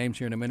get the names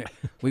here in a minute.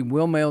 We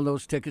will mail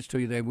those tickets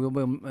to you. They will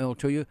be mailed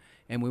to you,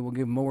 and we will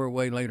give more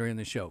away later in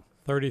the show.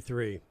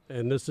 33.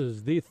 And this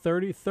is the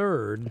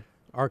 33rd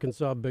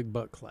Arkansas Big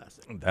Buck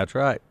Classic. That's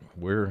right.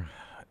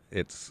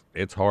 It's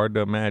hard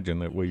to imagine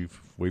that we've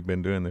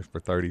been doing this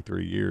for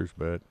 33 years,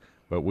 but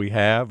we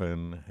have,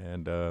 and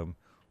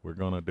we're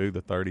going to do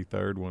the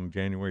 33rd one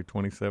January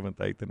 27th,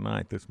 8th, and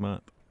 9th this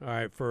month. All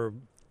right, for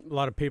a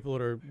lot of people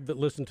that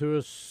listen to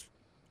us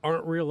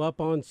aren't real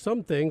up on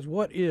some things,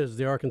 what is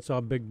the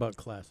Arkansas Big Buck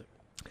Classic?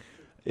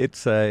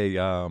 It's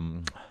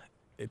one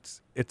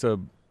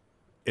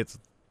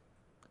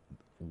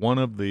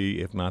of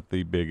the, if not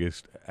the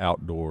biggest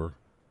outdoor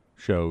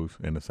shows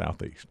in the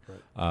Southeast.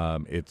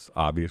 Right. It's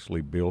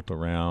obviously built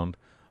around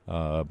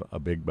a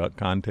big buck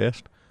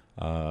contest,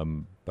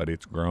 but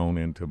it's grown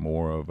into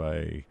more of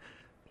a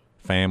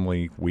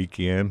family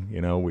weekend.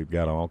 You know, we've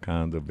got all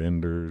kinds of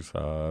vendors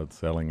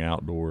selling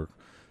outdoor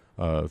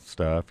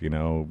stuff. You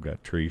know,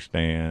 got tree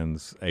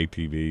stands,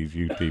 ATVs,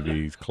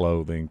 UTVs,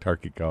 clothing,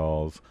 turkey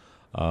calls,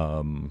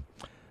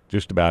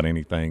 just about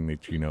anything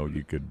that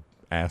you could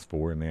ask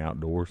for in the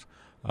outdoors.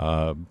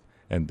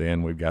 And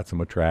then we've got some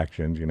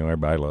attractions. You know,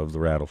 everybody loves the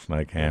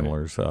rattlesnake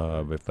handlers.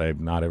 If they've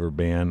not ever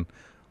been,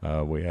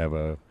 we have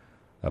a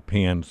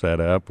pen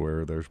set up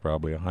where there's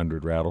probably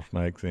 100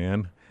 rattlesnakes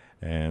in,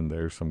 and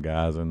there's some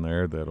guys in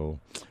there that'll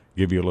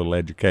give you a little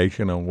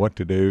education on what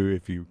to do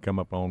if you come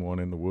up on one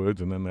in the woods,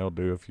 and then they'll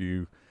do a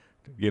few,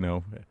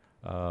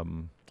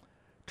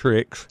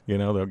 tricks.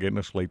 They'll get in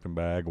a sleeping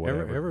bag,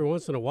 whatever. Every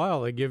once in a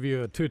while, they give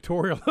you a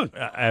tutorial.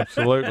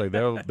 Absolutely,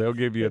 they'll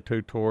give you a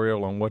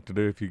tutorial on what to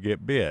do if you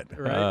get bit.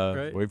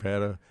 Right. We've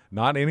had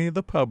not any of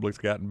the public's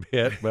gotten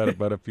bit,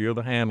 but a few of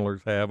the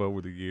handlers have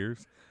over the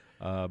years.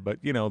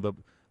 But the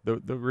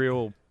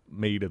real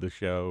meat of the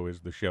show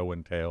is the show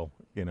and tell.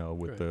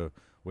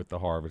 With the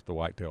harvest, the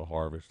whitetail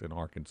harvest in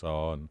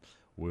Arkansas, and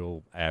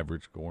we'll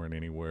average scoring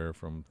anywhere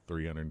from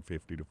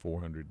 350 to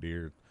 400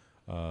 deer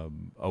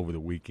over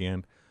the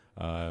weekend.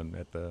 And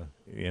at the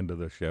end of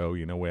the show,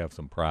 we have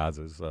some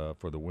prizes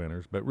for the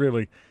winners. But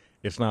really,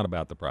 it's not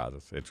about the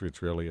prizes.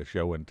 It's really a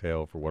show and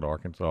tell for what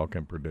Arkansas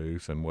can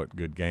produce and what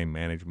good game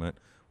management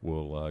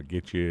will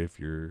get you if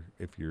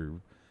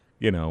you're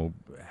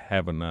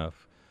have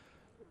enough,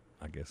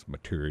 I guess,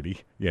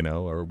 maturity,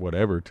 or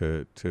whatever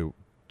to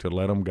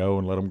let them go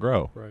and let them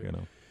grow. Right.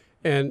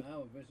 And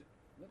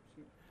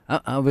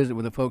I'll visit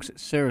with the folks at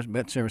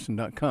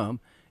BetSaracen.com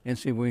and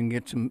see if we can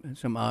get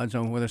some odds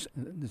on whether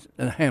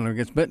a handler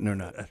gets bitten or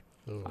not.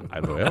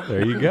 Well,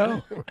 there you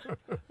go.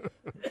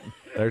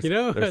 There's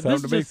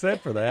something to be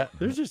said for that.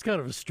 There's just kind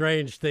of a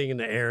strange thing in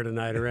the air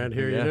tonight around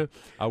here, Yeah.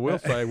 I will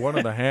say one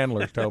of the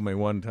handlers told me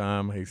one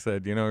time, he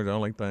said, there's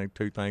only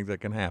two things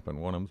that can happen.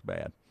 One of them's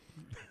bad.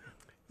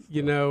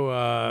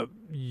 The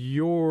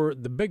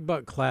Big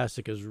Buck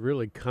Classic is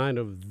really kind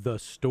of the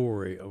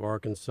story of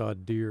Arkansas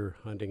deer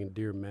hunting and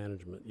deer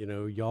management.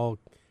 Y'all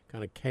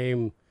kind of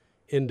came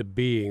into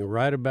being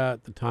right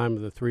about the time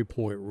of the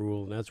 3-point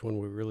rule, and that's when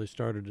we really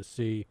started to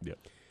see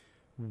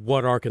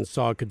what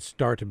Arkansas could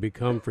start to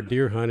become for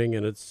deer hunting.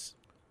 And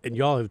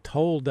y'all have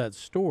told that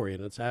story,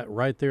 and it's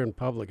right there in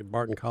public at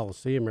Barton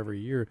Coliseum every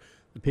year.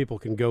 The people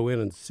can go in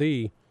and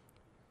see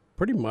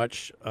pretty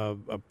much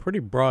a pretty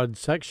broad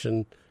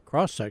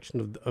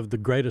cross-section of the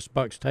greatest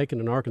bucks taken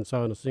in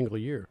Arkansas in a single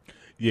year.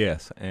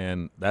 Yes,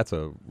 and that's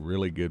a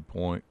really good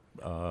point.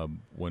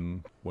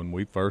 When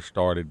we first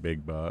started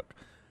Big Buck,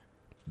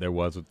 there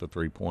wasn't the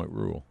 3-point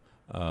rule.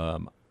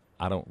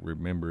 I don't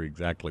remember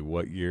exactly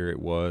what year it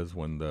was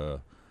when the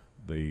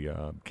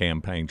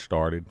campaign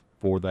started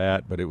for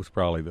that, but it was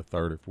probably the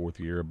 3rd or 4th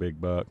year of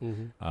Big Buck.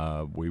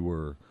 Mm-hmm. We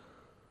were,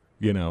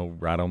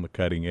 right on the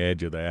cutting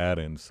edge of that,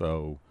 and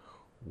so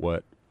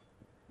what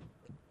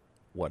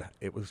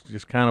it was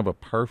just kind of a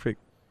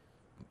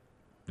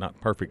not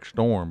perfect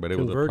storm, but it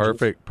was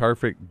a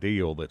perfect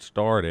deal that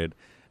started.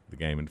 The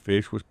Game and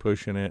Fish was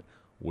pushing it.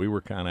 We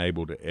were kind of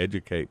able to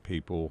educate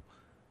people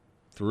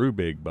through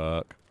Big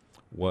Buck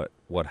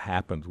what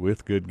happens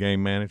with good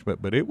game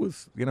management. But it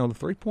was, the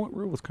 3-point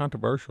rule was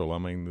controversial. I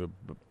mean,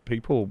 the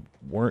people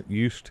weren't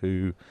used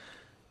to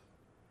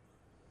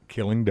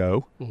killing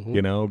doe,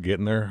 Mm-hmm.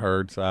 Getting their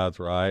herd size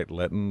right,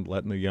 letting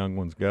the young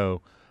ones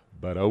go.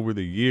 But over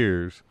the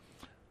years,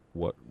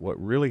 what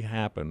really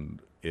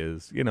happened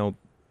is,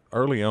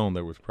 early on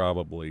there was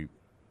probably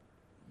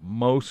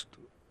most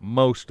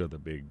of the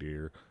big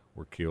deer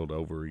were killed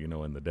over,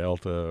 in the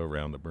Delta,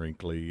 around the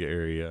Brinkley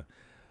area.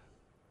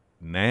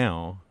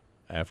 Now,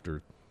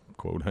 after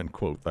quote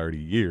unquote 30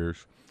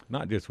 years,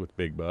 not just with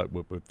Big Buck,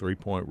 but with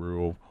 3-point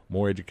rule,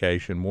 more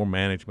education, more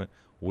management,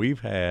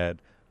 we've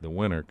had the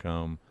winner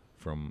come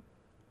from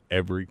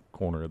every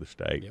corner of the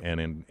state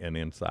and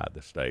inside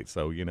the state.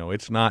 So,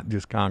 it's not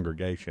just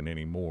congregation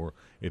anymore.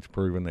 It's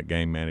proven that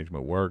game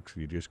management works.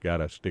 You just got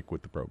to stick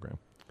with the program.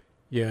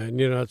 Yeah,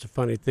 and it's a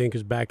funny thing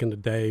because back in the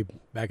day,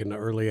 back in the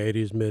early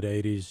 80s, mid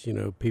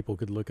 80s, people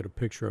could look at a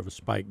picture of a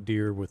spiked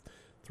deer with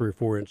 3 or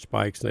 4 inch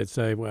spikes and they'd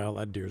say, well,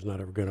 that deer's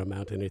not ever going to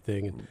amount to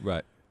anything. And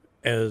right.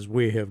 As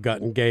we have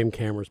gotten game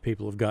cameras,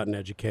 people have gotten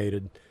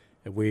educated,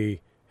 and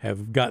we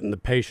have gotten the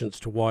patience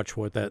to watch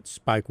what that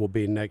spike will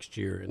be next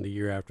year and the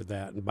year after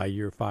that, and by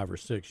year 5 or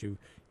 6, you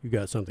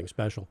got something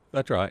special.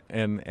 That's right,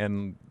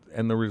 and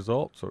the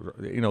results are,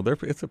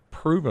 it's a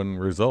proven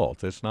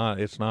result. It's not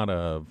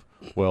a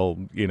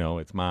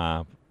it's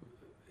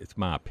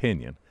my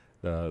opinion.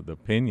 The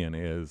opinion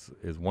is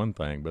one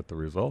thing, but the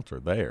results are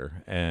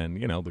there.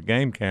 And the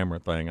game camera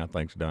thing, I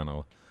think's done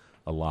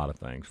a lot of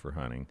things for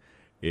hunting.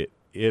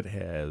 It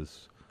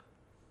has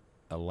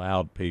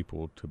allowed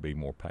people to be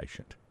more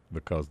patient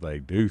because they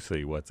do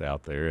see what's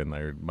out there, and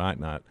they might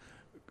not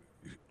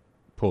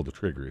pull the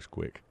trigger as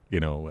quick,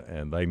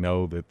 and they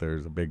know that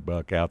there's a big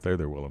buck out there.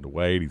 They're willing to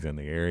wait. He's in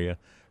the area.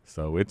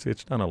 So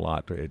it's done a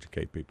lot to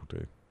educate people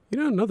too.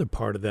 Another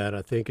part of that,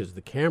 I think, is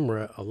the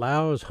camera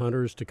allows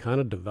hunters to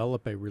kind of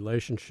develop a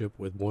relationship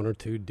with 1 or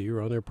 2 deer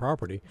on their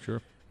property.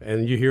 Sure.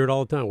 And you hear it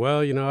all the time.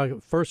 Well, I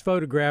first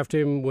photographed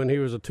him when he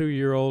was a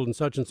 2-year-old in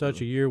such and such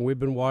a year, and we've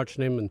been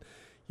watching him, and,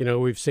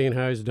 we've seen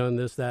how he's done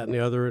this, that, and the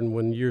other. And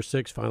when year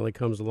 6 finally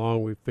comes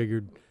along, we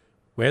figured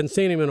we hadn't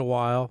seen him in a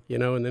while,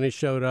 and then he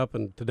showed up,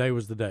 and today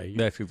was the day.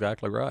 That's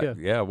exactly right.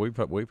 Yeah, we've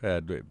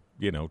had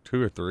 2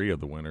 or 3 of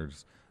the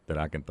winners that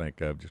I can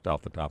think of just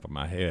off the top of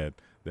my head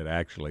that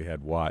actually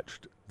had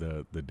watched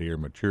the deer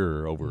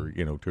mature over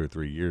 2 or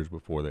 3 years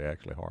before they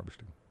actually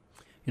harvested.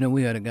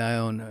 We had a guy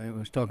on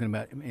was talking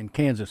about in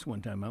Kansas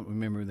one time. I don't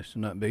remember this to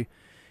not be,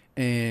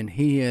 and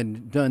he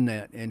had done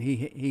that, and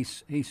he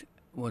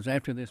was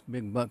after this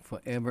big buck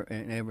forever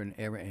and ever and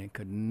ever, and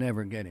could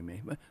never get him. He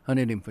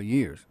hunted him for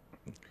years.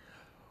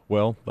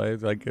 Well,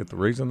 they get the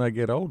reason they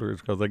get older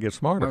is because they get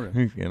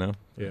smarter. Yeah.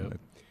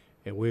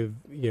 And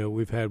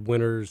we've had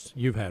winners.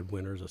 You've had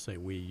winners. I say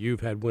we.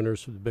 You've had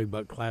winners for the Big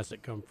Buck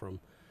Classic come from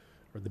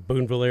the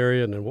Boonville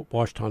area and then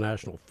Washita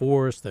National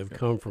Forest. They've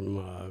come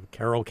from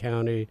Carroll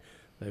County.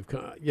 They've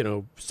come,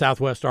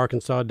 Southwest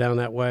Arkansas down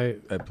that way.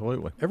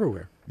 Absolutely,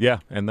 everywhere. Yeah,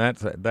 and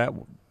that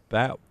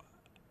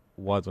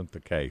wasn't the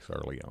case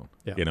early on.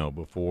 Yeah.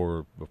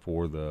 Before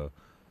the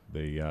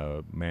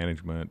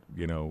management.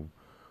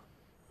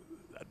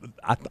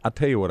 I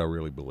tell you what I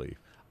really believe.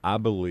 I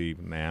believe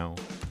now.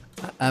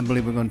 I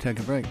believe we're going to take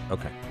a break.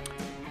 Okay.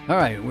 All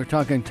right, we're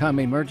talking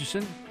Tommy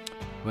Murchison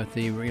with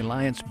the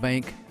Reliance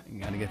Bank.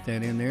 You got to get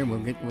that in there.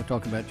 We'll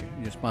talk about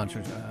your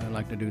sponsors. I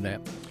like to do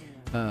that.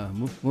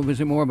 We'll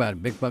visit more about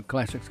it. Big Buck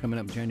Classics coming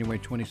up January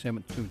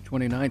 27th through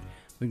 29th.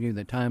 We'll give you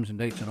the times and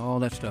dates and all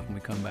that stuff when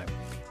we come back.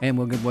 And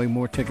we'll give away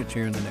more tickets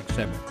here in the next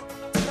segment.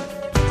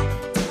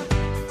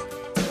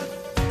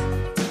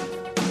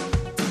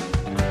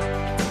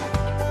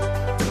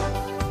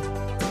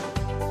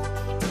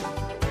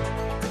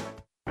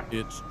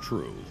 It's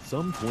true.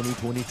 Some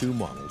 2022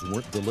 models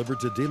weren't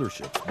delivered to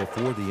dealerships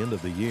before the end of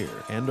the year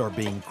and are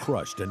being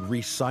crushed and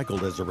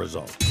recycled as a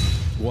result.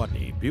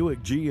 Gwatney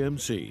Buick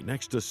GMC,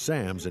 next to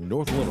Sam's in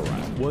North Little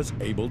Rock, was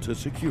able to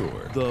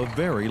secure the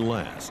very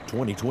last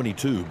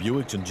 2022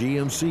 Buicks and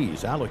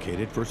GMCs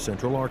allocated for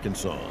Central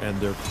Arkansas, and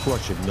they're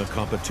crushing the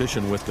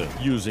competition with them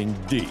using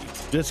deep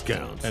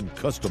discounts and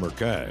customer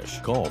cash.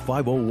 Call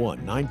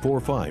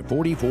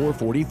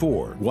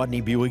 501-945-4444.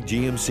 Gwatney Buick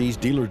GMC's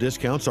dealer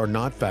discounts are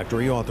not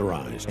factory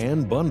authorized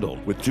and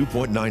bundled with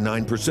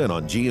 2.99%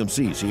 on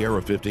GMC Sierra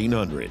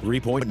 1500,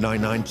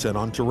 3.99%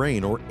 on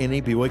Terrain or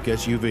any Buick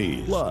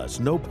SUVs. Plus,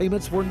 no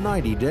payments for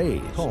 90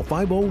 days. Call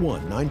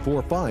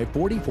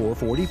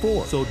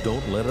 501-945-4444. So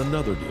don't let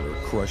another dealer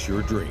crush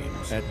your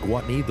dreams. At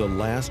Gwatney, the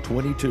last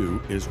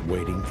 22 is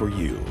waiting for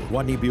you.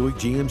 Gwatney Buick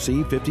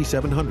GMC,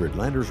 5700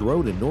 Landers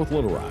Road in North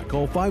Little Rock.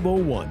 Call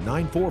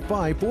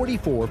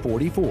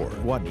 501-945-4444.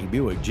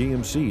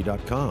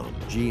 GwatneyBuickGMC.com.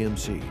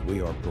 GMC,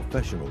 we are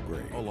professional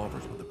grade. All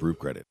offers with approved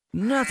credit.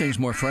 Nothing's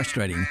more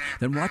frustrating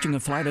than watching a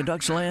flight of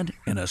ducks land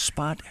in a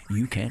spot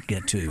you can't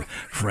get to.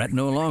 Fret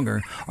no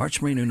longer. Arch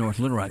Marine in North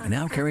Little Rock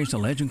now carries the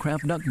Legend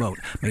Craft Duck Boat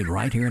made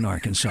right here in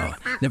Arkansas.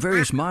 The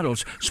various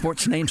models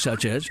sports names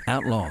such as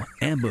Outlaw,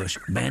 Ambush,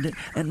 Bandit,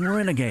 and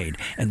Renegade,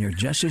 and they're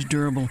just as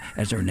durable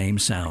as their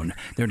names sound.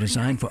 They're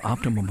designed for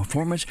optimal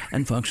performance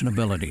and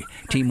functionability.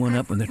 Team one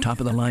up with the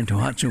top-of-the-line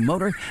Tohatsu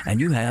motor, and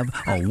you have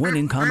a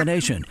winning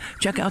combination.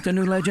 Check out the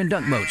new Legend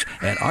Duck Boats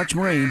at Arch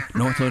Marine,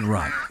 North Little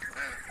Rock.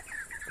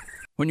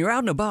 When you're out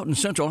and about in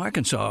Central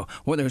Arkansas,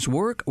 whether it's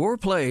work or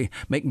play,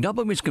 make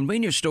Doubleby's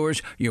Convenience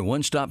Stores your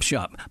one-stop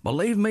shop.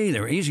 Believe me,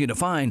 they're easy to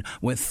find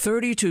with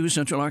 32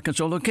 Central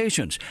Arkansas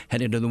locations.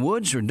 Headed to the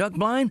woods or duck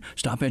blind?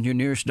 Stop in your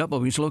nearest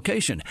Doubleby's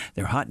location.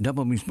 Their hot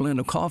Doubleby's blend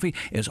of coffee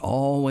is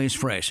always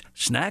fresh.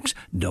 Snacks?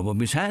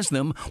 Doubleby's has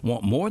them.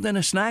 Want more than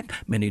a snack?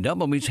 Many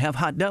Doubleby's have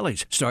hot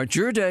delis. Start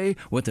your day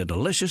with a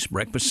delicious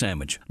breakfast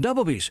sandwich.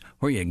 Doubleby's,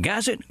 where you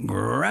gas it,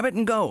 grab it,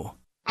 and go.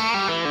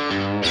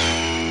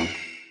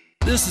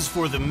 This is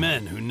for the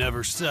men who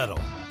never settle,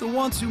 the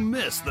ones who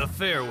miss the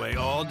fairway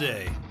all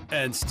day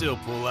and still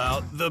pull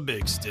out the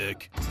big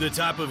stick, the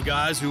type of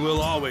guys who will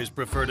always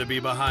prefer to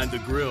be behind the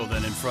grill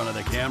than in front of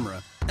the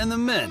camera, and the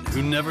men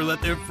who never let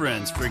their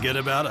friends forget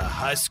about a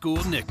high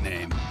school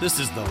nickname. This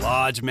is the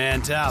Lodge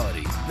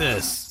mentality.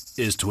 This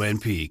is Twin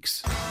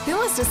Peaks. Who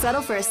wants to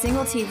settle for a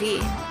single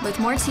TV? With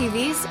more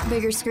TVs,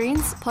 bigger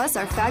screens, plus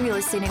our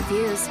fabulous scenic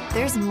views,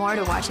 there's more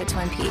to watch at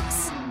Twin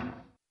Peaks.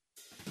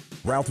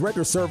 Ralph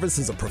Wrecker Service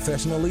is a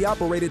professionally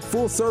operated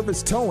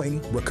full-service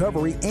towing,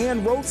 recovery,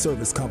 and road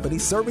service company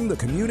serving the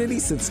community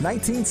since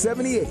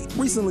 1978.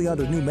 Recently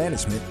under new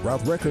management,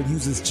 Ralph Wrecker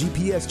uses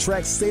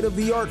GPS-tracked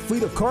state-of-the-art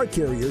fleet of car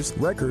carriers,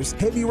 wreckers,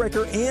 heavy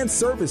wrecker, and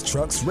service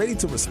trucks ready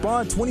to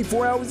respond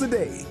 24 hours a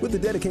day. With a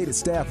dedicated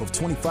staff of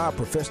 25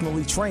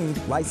 professionally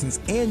trained, licensed,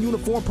 and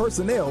uniformed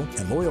personnel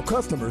and loyal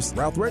customers,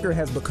 Ralph Wrecker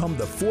has become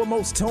the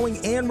foremost towing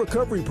and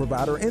recovery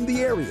provider in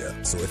the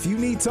area. So if you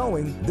need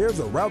towing, there's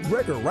a Ralph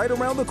Wrecker right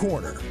around the corner.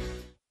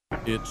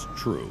 It's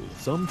true.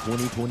 Some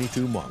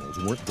 2022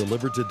 models weren't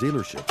delivered to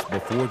dealerships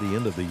before the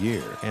end of the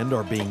year and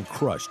are being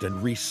crushed and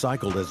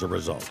recycled as a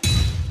result.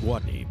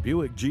 Gwatney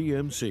Buick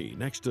GMC,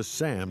 next to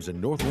Sam's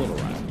in North Little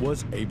Rock,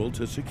 was able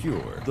to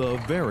secure the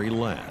very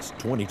last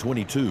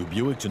 2022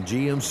 Buicks and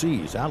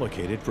GMCs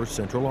allocated for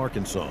Central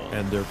Arkansas,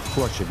 and they're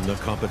crushing the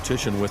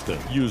competition with them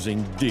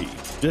using deep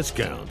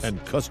discounts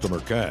and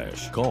customer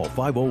cash. Call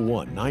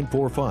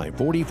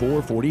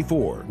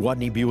 501-945-4444.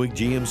 Gwatney Buick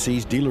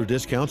GMC's dealer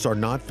discounts are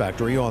not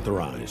factory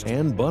authorized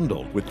and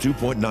bundled with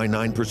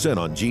 2.99%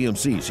 on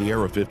GMC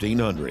Sierra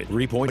 1500,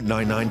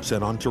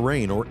 3.99% on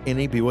Terrain or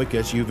any Buick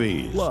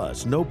SUVs.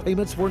 Plus, no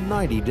payments for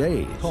 90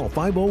 days. Call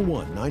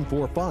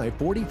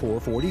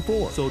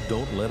 501-945-4444. So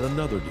don't let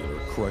another dealer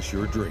crush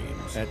your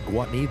dreams. At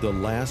Gwatney, the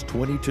last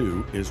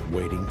 22 is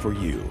waiting for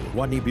you.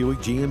 Gwatney Buick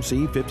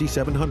GMC,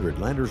 5700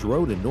 Landers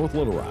Road in North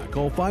Little Rock.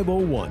 Call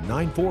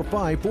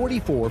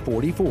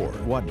 501-945-4444.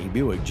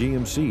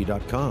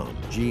 GwatneyBuickGMC.com.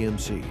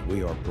 GMC,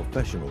 we are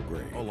professional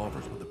grade. All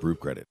offers with approved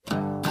credit.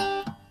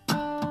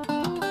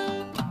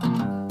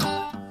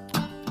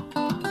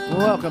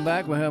 Welcome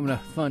back. We're having a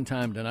fun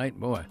time tonight.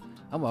 Boy,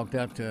 I walked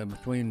out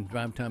between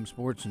Drive Time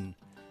Sports and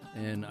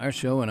our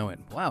show, and I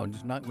went, wow, it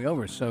just knocked me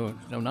over. So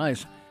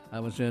nice. I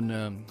was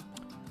in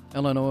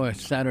Illinois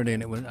Saturday,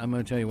 and I'm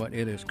going to tell you what,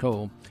 it is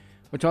cold.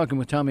 We're talking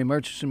with Tommy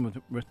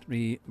Murchison with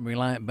the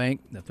Reliant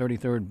Bank. The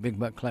 33rd Big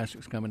Buck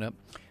Classic's coming up.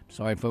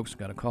 Sorry, folks,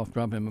 got a cough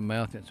drop in my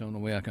mouth. That's the only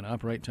way I can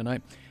operate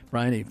tonight.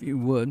 Brian, if you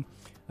would,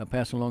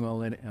 pass along all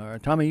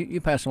that. Tommy, you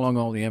pass along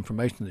all the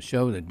information of the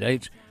show, the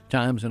dates,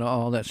 times, and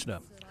all that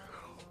stuff.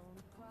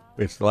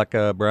 It's like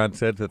Brian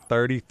said, the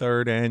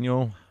 33rd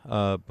annual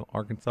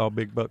Arkansas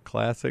Big Buck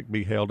Classic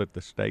be held at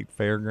the State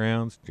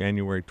Fairgrounds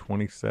January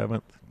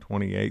 27th,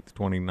 28th,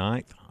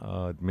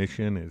 29th.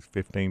 Admission is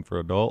 $15 for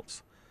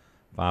adults,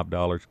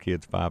 $5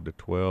 kids 5 to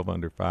 12,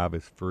 under 5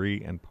 is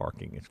free, and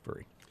parking is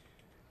free.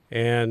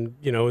 And,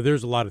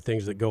 there's a lot of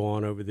things that go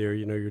on over there.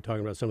 You're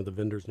talking about some of the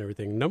vendors and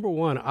everything. Number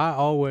one, I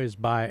always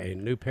buy a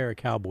new pair of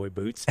cowboy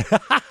boots.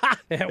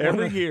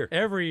 Every year.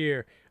 Every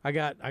year. I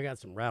got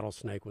some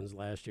rattlesnake ones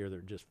last year.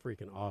 They're just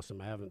freaking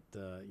awesome. I haven't,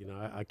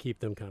 I keep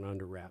them kind of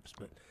under wraps.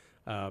 But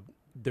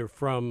they're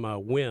from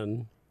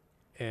Wynn,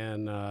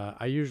 and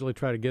I usually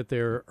try to get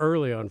there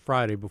early on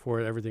Friday before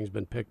everything's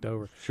been picked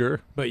over.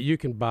 Sure. But you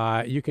can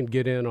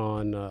get in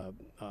on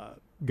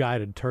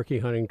guided turkey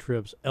hunting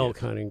trips,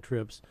 elk hunting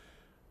trips,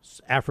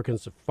 African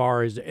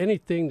safaris,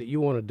 anything that you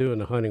want to do in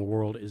the hunting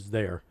world is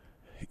there.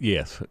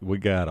 Yes, we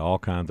got all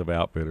kinds of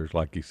outfitters,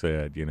 like you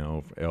said,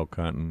 elk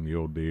hunting,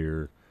 mule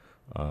deer,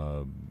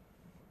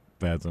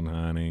 pheasant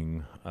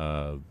hunting,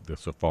 the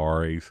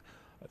safaris,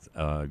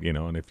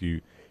 and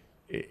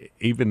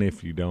even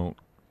if you don't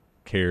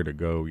care to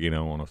go,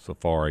 on a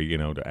safari,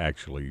 to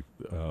actually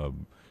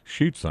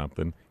shoot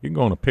something, you can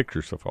go on a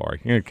picture safari.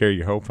 You're going to carry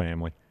your whole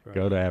family,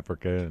 go to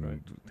Africa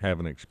and have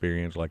an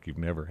experience like you've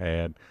never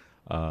had.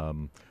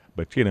 But,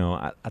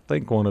 I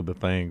think one of the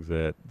things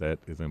that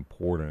is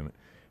important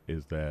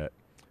is that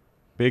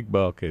Big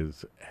Buck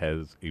has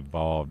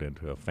evolved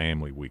into a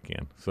family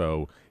weekend.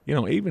 So,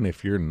 even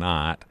if you're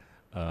not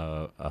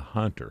a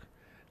hunter,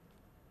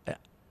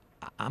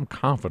 I'm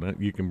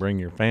confident you can bring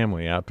your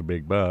family out to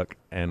Big Buck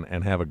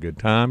and have a good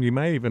time. You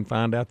may even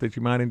find out that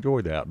you might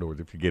enjoy the outdoors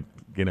if you get,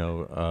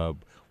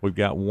 we've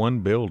got one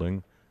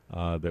building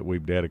that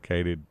we've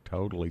dedicated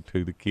totally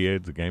to the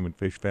kids, the Game and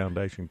Fish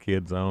Foundation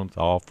Kids Zone. It's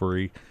all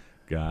free.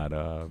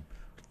 Got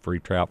free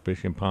trout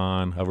fishing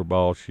pond,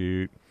 hoverball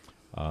shoot,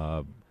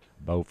 bow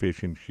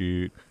fishing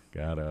shoot.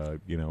 Got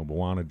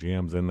Bawana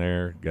gyms in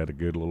there. Got a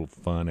good little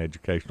fun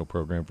educational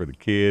program for the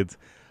kids.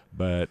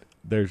 But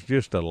there's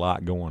just a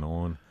lot going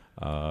on.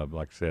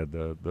 Like I said,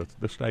 the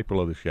staple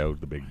of the show is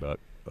the Big Buck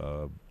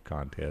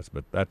contest,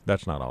 but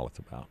that's not all it's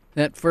about.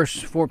 That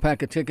first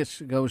 4-pack of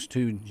tickets goes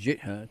to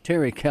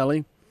Terry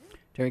Kelly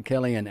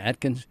and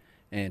Atkins.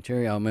 And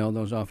Terry, I'll mail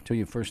those off to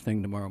you first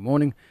thing tomorrow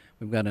morning.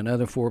 We've got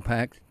another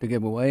 4-pack to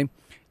give away,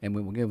 and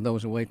we will give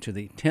those away to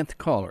the 10th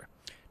caller.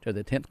 To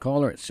the 10th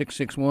caller at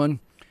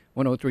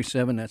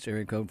 661-1037. That's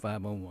area code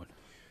 501.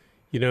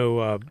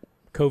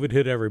 COVID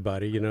hit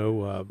everybody.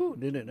 Ooh,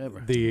 did it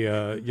ever?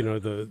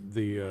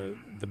 The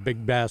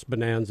big bass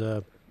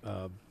bonanza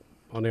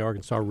on the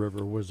Arkansas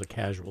River was a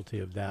casualty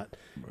of that.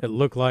 Right. It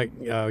looked like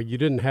you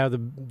didn't have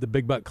the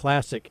Big Buck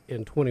Classic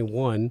in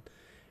 21.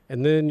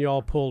 And then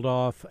y'all pulled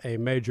off a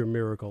major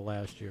miracle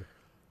last year.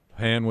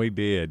 And we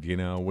did.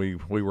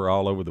 We were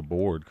all over the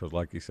board because,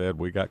 like you said,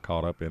 we got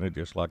caught up in it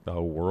just like the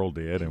whole world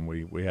did, and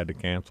we had to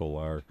cancel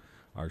our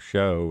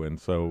show. And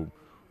so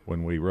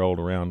when we rolled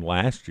around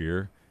last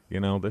year,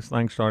 this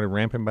thing started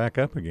ramping back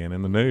up again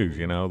in the news.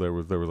 There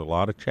was a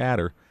lot of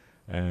chatter,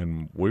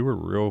 and we were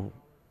real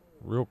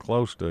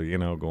close to,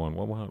 going,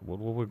 what are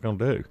we going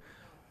to do?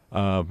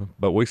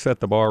 But we set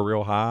the bar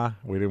real high.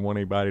 We didn't want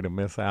anybody to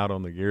miss out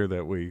on the year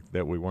that we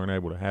weren't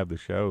able to have the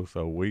show.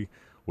 So we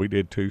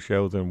did 2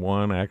 shows in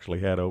one. Actually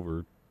had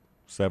over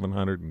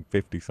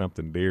 750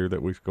 something deer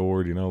that we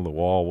scored. The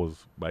wall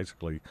was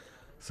basically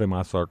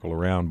semicircle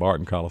around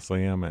Barton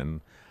Coliseum,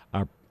 and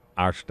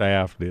our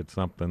staff did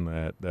something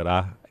that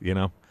I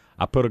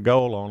put a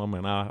goal on them,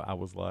 and I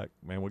was like,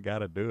 man, we got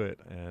to do it.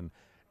 And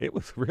it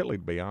was really,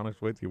 to be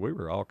honest with you, we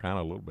were all kind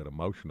of a little bit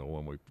emotional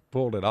when we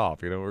pulled it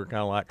off. We were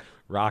kind of like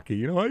Rocky,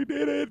 he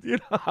did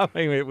it. I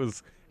mean, it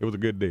was a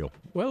good deal.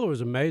 Well, it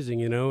was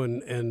amazing,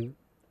 and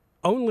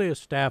only a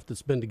staff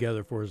that's been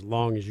together for as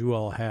long as you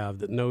all have,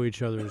 that know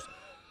each other's.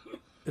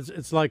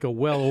 It's like a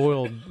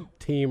well-oiled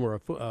team or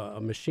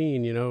a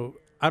machine.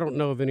 I don't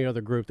know of any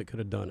other group that could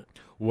have done it.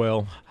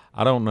 Well,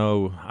 I don't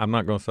know. I'm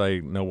not going to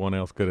say no one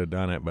else could have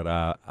done it, but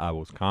I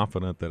was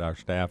confident that our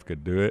staff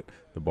could do it.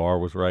 The bar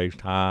was raised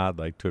high.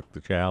 They took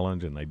the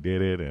challenge, and they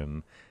did it.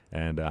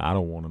 And I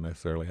don't want to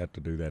necessarily have to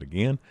do that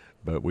again,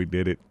 but we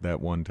did it that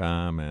one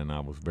time, and I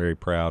was very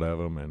proud of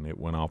them, and it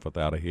went off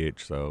without a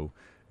hitch. So,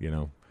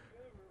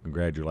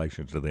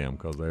 congratulations to them,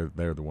 because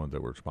they're the ones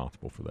that were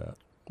responsible for that.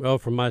 Well,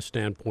 from my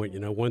standpoint,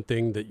 one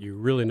thing that you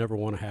really never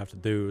want to have to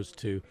do is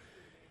to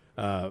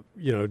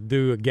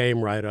do a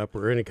game write-up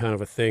or any kind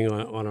of a thing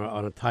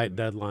on a tight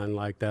deadline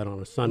like that on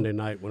a Sunday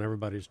night when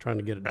everybody's trying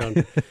to get it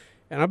done.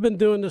 And I've been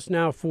doing this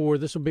now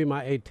this will be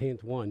my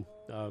 18th one,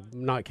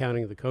 not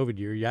counting the COVID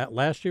year. Yeah,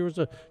 last year was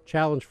a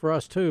challenge for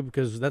us, too,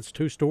 because that's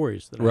 2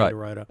 stories that I had to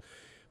write up.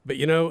 But,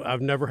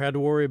 I've never had to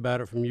worry about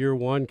it from year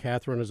one.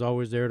 Catherine is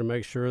always there to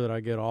make sure that I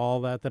get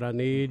all that I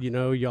need.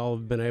 Y'all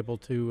have been able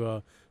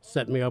to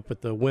set me up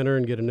with the winner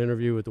and get an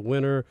interview with the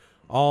winner,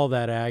 all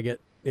that agate.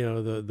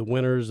 The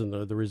winners and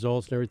the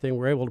results and everything,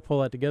 we're able to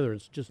pull that together.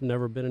 It's just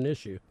never been an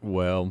issue.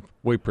 Well,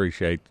 we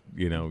appreciate,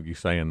 you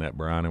saying that,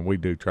 Brian, and we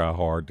do try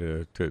hard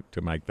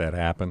to make that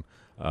happen.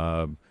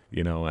 And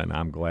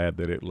I'm glad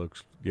that it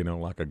looks,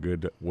 like a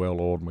good,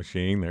 well-oiled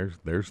machine.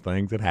 There's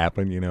things that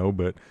happen,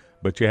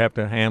 but you have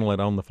to handle it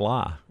on the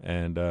fly.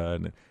 And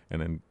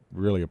then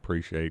really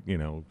appreciate,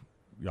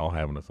 y'all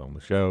having us on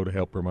the show to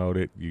help promote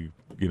it,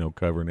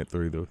 covering it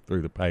through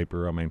the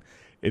paper. I mean,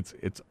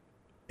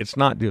 it's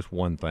not just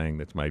one thing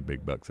that's made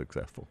Big Buck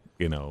successful.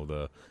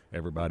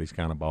 Everybody's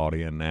kind of bought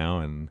in now,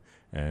 and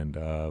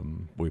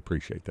we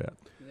appreciate that.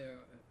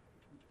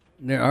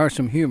 There are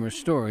some humorous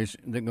stories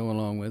that go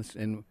along with,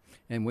 and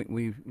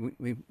we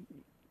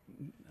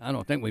I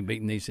don't think we've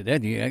beaten these to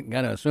death. You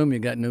got to assume you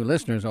got new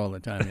listeners all the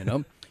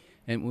time,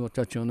 And we'll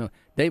touch on that.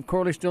 Dave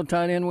Corley still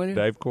tied in with you?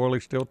 Dave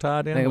Corley's still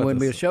tied in with us. It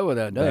wouldn't be a show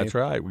without Dave. That's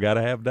right. We got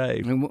to have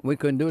Dave. We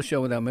couldn't do a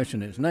show without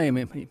mentioning his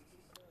name.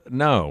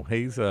 No,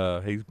 he's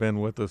been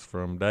with us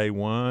from day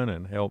one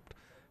and helped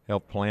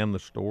plan the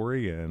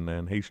story,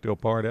 and he's still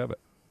part of it.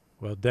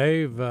 Well,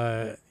 Dave,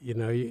 you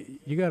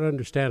got to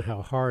understand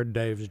how hard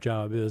Dave's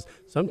job is.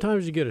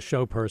 Sometimes you get a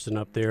show person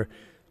up there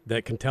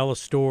that can tell a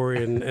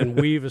story and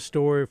weave a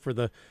story for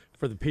the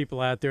people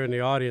out there in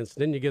the audience.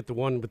 Then you get the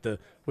one with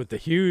the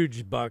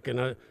huge buck,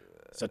 and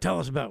so tell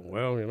us about.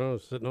 Well,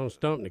 sitting on a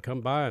stump, and he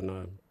come by, and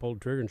I pulled the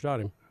trigger and shot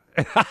him.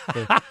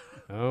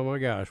 Oh my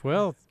gosh!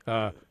 Well,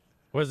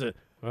 was it?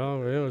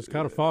 Well, it was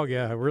kind of foggy.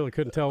 I really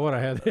couldn't tell what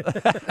I had.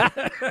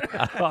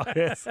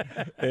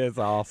 It's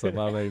awesome.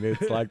 I mean,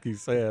 it's like you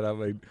said. I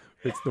mean,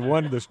 it's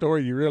the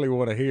story you really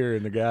want to hear,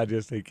 and the guy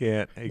he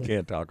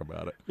can't talk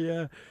about it.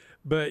 Yeah,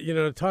 but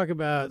talk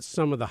about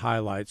some of the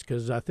highlights,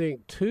 because I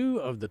think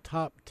 2 of the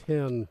top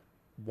 10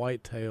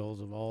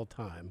 whitetails of all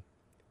time,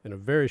 in a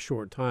very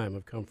short time,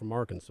 have come from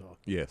Arkansas.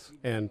 Yes,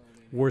 and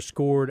were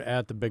scored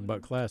at the Big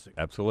Buck Classic.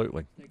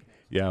 Absolutely.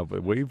 Yeah,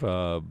 but we've,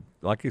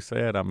 like you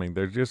said, I mean,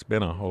 there's just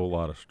been a whole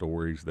lot of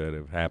stories that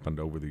have happened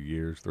over the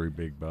years through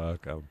Big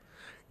Buck.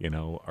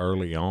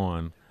 Early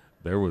on,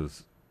 there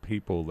was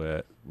people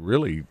that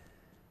really,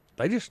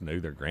 they just knew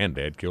their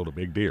granddad killed a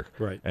big deer.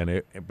 Right. And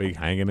it'd be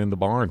hanging in the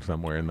barn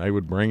somewhere, and they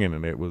would bring it,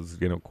 and it was,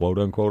 quote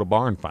unquote, a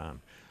barn find.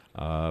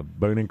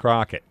 Boone and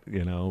Crockett,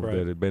 right,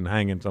 that had been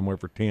hanging somewhere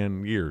for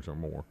 10 years or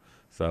more.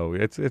 So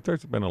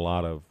there's been a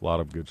lot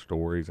of good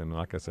stories, and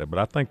like I said, but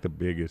I think the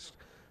biggest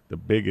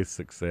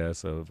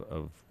success of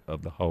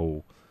the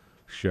whole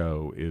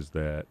show is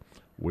that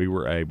we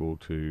were able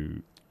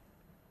to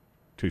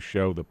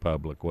show the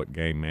public what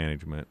game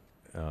management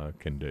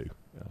can do.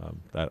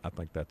 I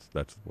think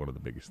that's one of the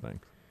biggest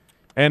things,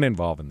 and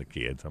involving the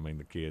kids. I mean,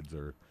 the kids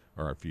are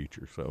our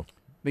future. So,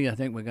 B, I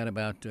think we got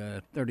about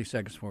 30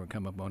 seconds before we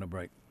come up on a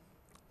break.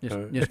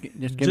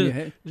 Just give me a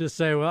head. Just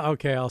say, well,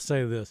 okay, I'll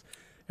say this.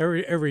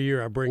 Every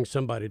year I bring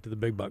somebody to the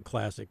Big Buck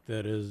Classic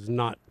that is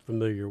not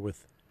familiar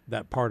with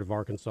that part of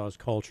Arkansas's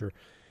culture,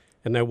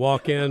 and they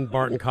walk in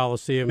Barton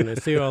Coliseum and they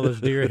see all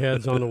those deer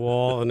heads on the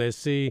wall, and they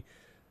see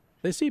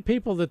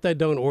people that they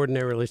don't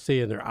ordinarily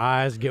see, and their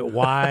eyes get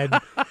wide,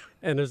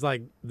 and it's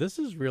like, this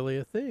is really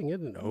a thing,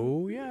 isn't it?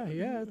 Oh yeah,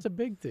 it's a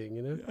big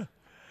thing,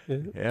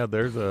 Yeah,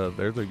 there's a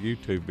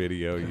YouTube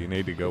video you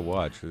need to go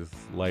watch. This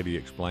lady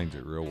explains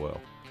it real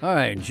well. All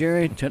right,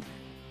 Jerry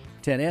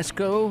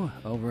Tedesco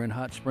over in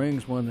Hot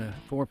Springs won the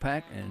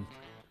 4-pack, and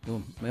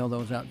we'll mail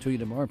those out to you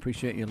tomorrow.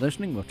 Appreciate you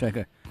listening. We'll take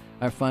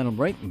our final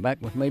break and back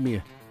with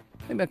maybe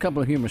a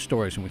couple of humorous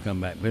stories when we come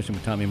back. Visiting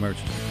with Tommy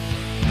Murchison.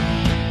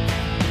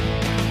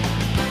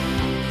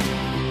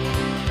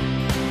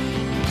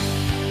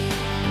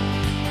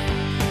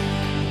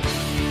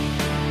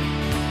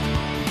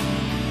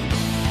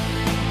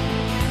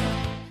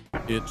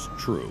 It's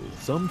true.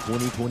 Some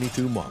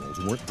 2022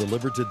 models weren't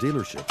delivered to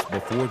dealerships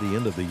before the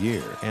end of the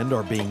year and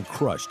are being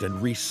crushed and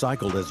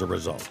recycled as a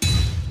result.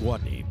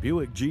 Gwatney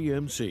Buick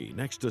GMC,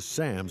 next to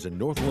Sam's in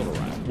North Little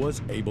Rock,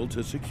 was able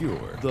to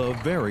secure the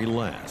very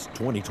last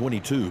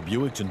 2022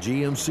 Buicks and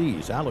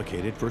GMCs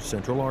allocated for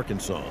Central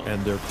Arkansas,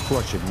 and they're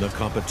crushing the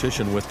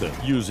competition with them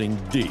using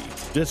deep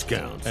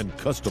discounts and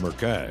customer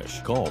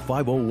cash. Call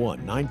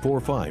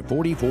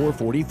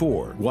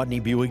 501-945-4444.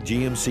 Gwatney Buick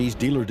GMC's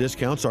dealer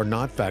discounts are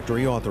not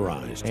factory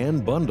authorized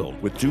and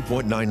bundled with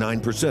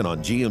 2.99%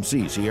 on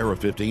GMC Sierra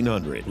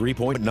 1500,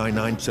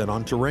 3.99%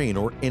 on Terrain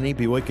or any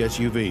Buick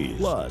SUVs.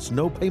 Plus,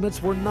 no payments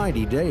for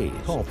 90 days.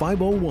 Call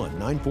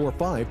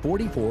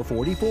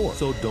 501-945-4444.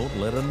 So don't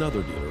let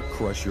another dealer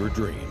crush your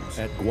dreams.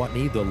 At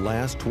Gwatney, the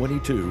last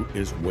 22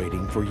 is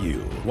waiting for you.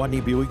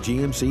 Gwatney Buick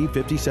GMC,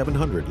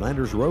 5700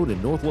 Landers Road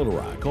in North Little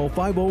Rock. Call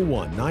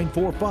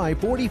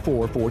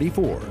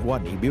 501-945-4444.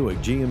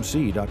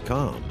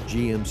 GwatneyBuickGMC.com.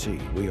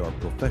 GMC, we are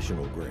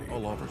professional grade.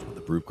 All offers with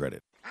approved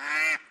credit.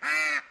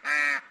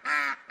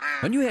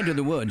 When you head to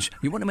the woods,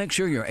 you want to make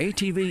sure your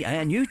ATV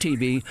and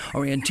UTV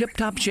are in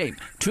tip-top shape,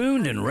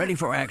 tuned and ready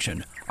for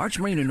action. Arch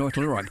Marine in North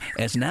Little Rock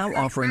is now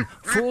offering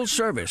full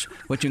service,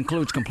 which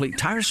includes complete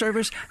tire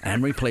service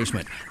and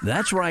replacement.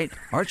 That's right,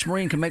 Arch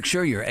Marine can make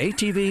sure your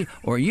ATV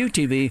or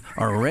UTV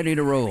are ready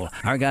to roll.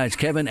 Our guys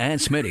Kevin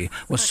and Smitty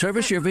will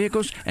service your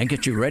vehicles and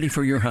get you ready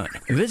for your hunt.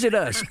 Visit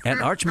us at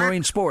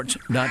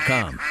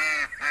archmarinesports.com.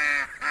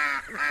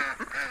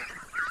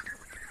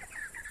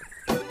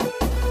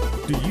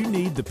 Do you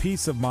need the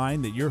peace of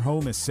mind that your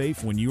home is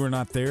safe when you are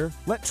not there?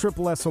 Let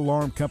Triple S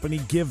Alarm Company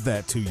give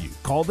that to you.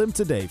 Call them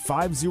today,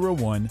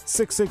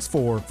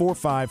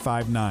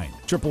 501-664-4559.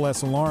 Triple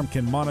S Alarm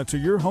can monitor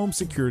your home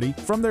security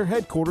from their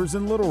headquarters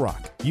in Little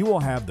Rock. You will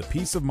have the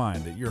peace of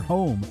mind that your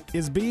home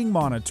is being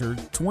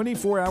monitored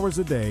 24 hours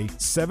a day,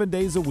 7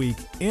 days a week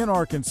in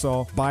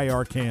Arkansas by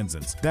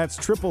Arkansans. That's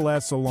Triple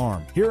S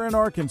Alarm. Here in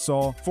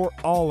Arkansas, for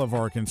all of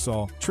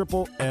Arkansas,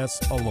 Triple S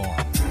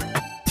Alarm.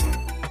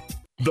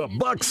 The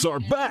Bucks are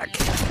back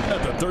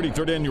at the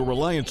 33rd Annual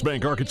Reliance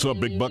Bank Arkansas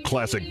Big Buck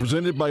Classic,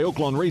 presented by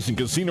Oaklawn Racing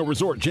Casino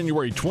Resort,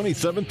 January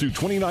 27th through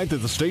 29th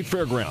at the State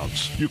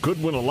Fairgrounds. You could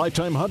win a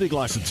lifetime hunting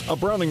license, a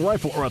Browning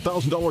rifle, or a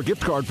 $1,000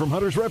 gift card from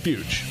Hunter's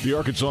Refuge. The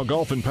Arkansas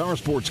Golf and Power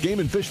Sports Game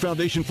and Fish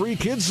Foundation free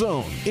kids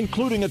zone,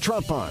 including a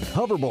trout pond,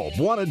 hoverboard,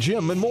 Bwana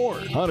gym, and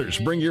more. Hunters,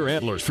 bring your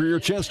antlers for your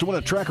chance to win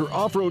a Tracker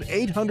Off-Road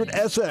 800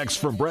 SX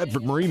from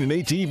Bradford Marine and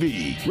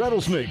ATV.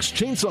 Rattlesnakes,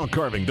 chainsaw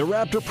carving, the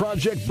Raptor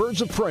Project,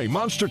 Birds of Prey,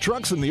 monster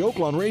trucks, and the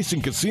Oaklawn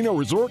Racing Casino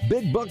Resort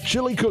Big Buck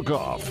Chili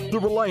Cook-Off. The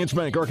Reliance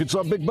Bank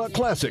Arkansas Big Buck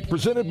Classic,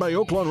 presented by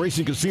Oaklawn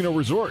Racing Casino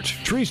Resort.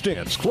 Tree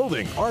stands,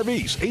 clothing,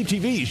 RVs,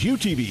 ATVs,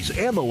 UTVs,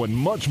 ammo, and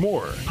much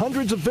more.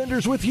 Hundreds of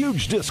vendors with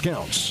huge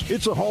discounts.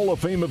 It's a Hall of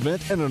Fame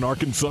event and an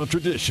Arkansas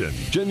tradition.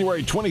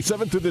 January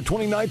 27th through the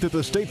 29th at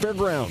the State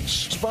Fairgrounds.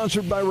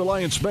 Sponsored by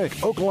Reliance Bank,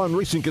 Oaklawn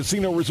Racing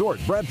Casino Resort,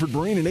 Bradford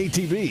Marine and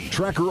ATV,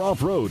 Tracker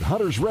Off-Road,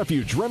 Hunter's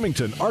Refuge,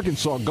 Remington,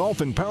 Arkansas Golf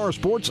and Power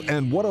Sports,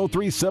 and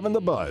 1037 The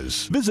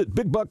Buzz. Visit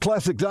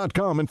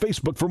BigBuckClassic.com and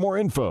Facebook for more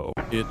info.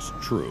 It's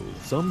true.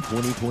 Some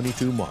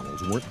 2022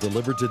 models weren't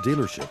delivered to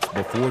dealerships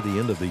before the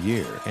end of the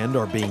year and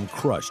are being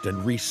crushed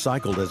and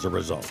recycled as a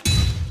result.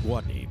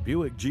 Gwatney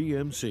Buick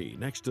GMC,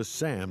 next to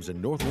Sam's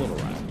in North Little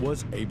Rock,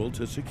 was able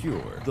to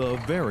secure the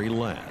very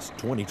last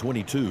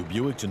 2022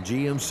 Buicks and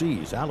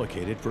GMCs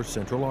allocated for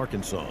Central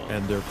Arkansas,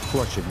 and they're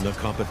crushing the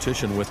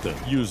competition with them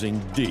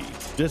using deep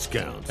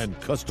discounts and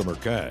customer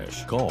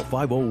cash. Call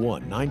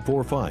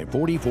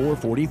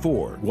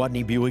 501-945-4444.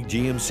 Gwatney Buick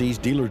GMC's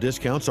dealer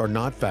discounts are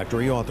not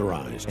factory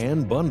authorized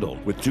and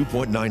bundled with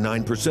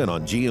 2.99%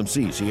 on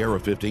GMC Sierra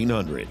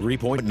 1500,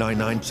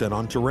 3.99%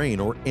 on Terrain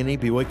or any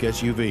Buick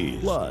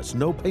SUVs. Plus,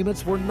 no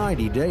payments for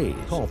 90 days.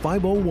 Call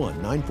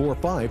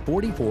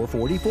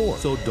 501-945-4444.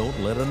 So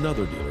don't let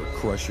another dealer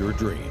crush your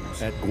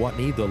dreams. At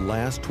Gwatney, the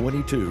last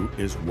 22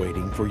 is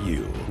waiting for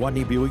you.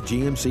 Gwatney Buick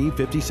GMC,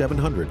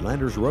 5700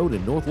 Landers Road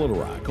in North Little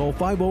Rock. Call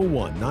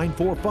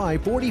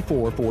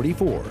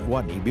 501-945-4444.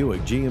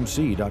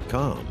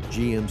 GwatneyBuickGMC.com.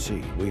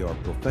 GMC, we are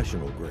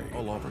professional grade.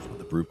 All offers with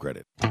approved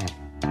credit.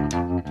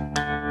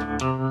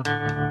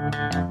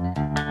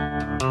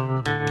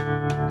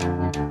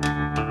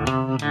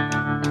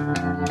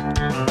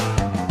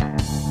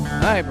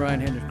 Hi, Brian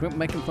Hendricks. Quit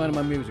making fun of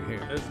my music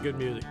here. That's good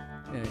music.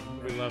 Yeah,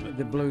 we love it.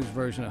 The blues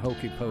version of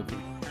Hokey Pokey.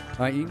 All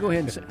right, you go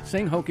ahead and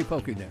sing Hokey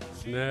Pokey then.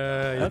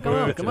 No,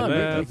 come on.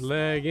 Left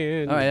leg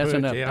in. All right, that's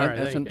enough. Yeah, all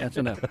right, that's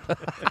enough.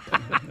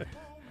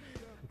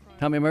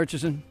 Tommy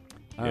Murchison.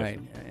 All right,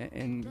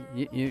 and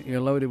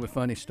you're loaded with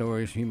funny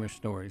stories, humorous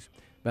stories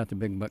about the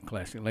Big Buck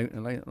Classic.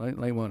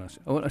 Lay one on us.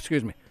 Oh,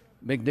 excuse me.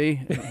 Big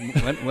D,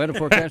 weather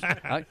forecast.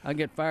 I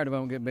get fired if I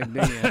don't get Big D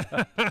in.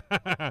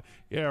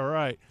 Yeah,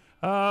 right.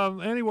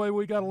 Anyway,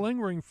 we got a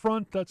lingering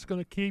front that's going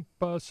to keep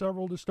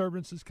several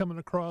disturbances coming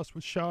across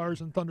with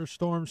showers and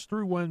thunderstorms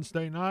through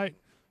Wednesday night.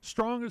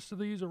 Strongest of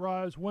these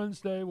arrives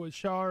Wednesday with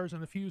showers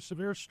and a few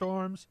severe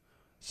storms,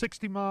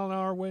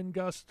 60-mile-an-hour wind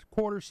gusts,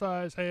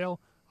 quarter-size hail,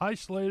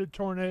 isolated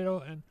tornado,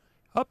 and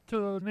up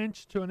to an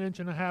inch to an inch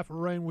and a half of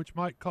rain, which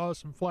might cause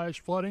some flash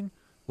flooding.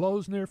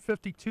 Lows near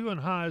 52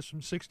 and highs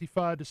from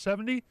 65 to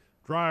 70.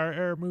 Drier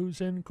air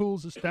moves in,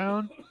 cools us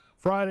down.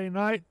 Friday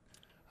night,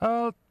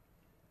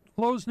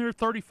 lows near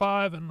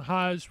 35 and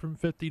highs from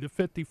 50 to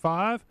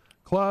 55.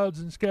 Clouds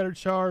and scattered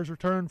showers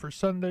return for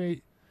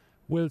Sunday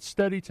with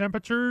steady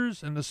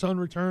temperatures, and the sun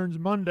returns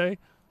Monday.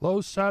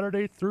 Lows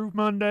Saturday through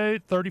Monday,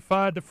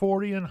 35 to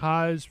 40, and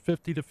highs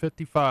 50 to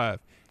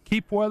 55.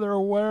 Keep weather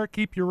aware.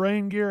 Keep your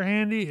rain gear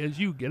handy as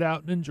you get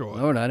out and enjoy.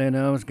 Lord, I didn't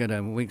know I was got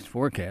a week's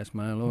forecast,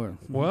 my Lord.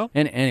 Well,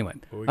 anyway.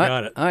 We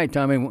got it. All right,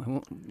 Tommy,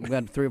 we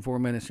got 3 or 4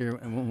 minutes here,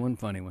 and one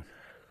funny one.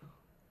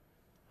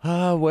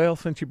 Well,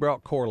 since you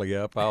brought Corley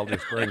up, I'll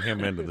just bring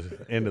him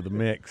into the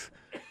mix.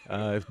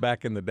 It's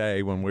back in the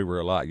day when we were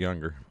a lot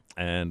younger,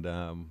 and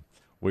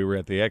we were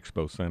at the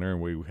Expo Center, and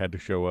we had to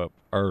show up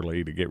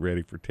early to get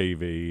ready for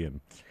TV.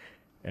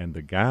 And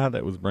the guy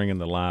that was bringing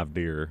the live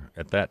deer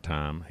at that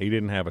time, he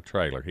didn't have a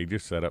trailer. He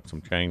just set up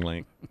some chain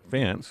link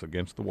fence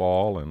against the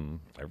wall,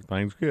 and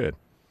everything's good.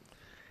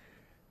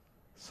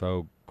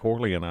 So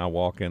Corley and I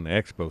walk in the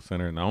Expo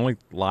Center, and the only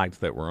lights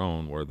that were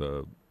on were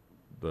the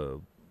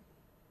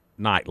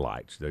night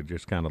lights. They're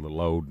just kind of the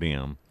low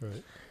dim.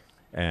 Right.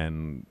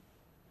 And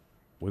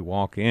we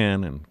walk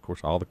in, and of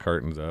course all the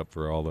curtains up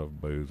for all the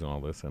booze and all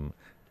this, and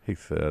he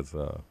says,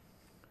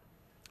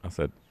 I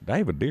said,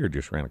 Dave, a deer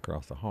just ran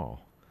across the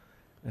hall.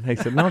 And he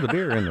said, no, the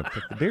deer in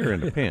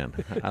the pen.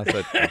 I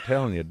said, I'm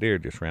telling you, a deer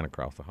just ran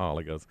across the hall.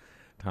 He goes,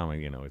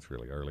 Tommy, it's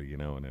really early,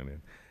 and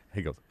then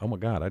he goes, oh my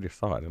God, I just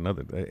saw it.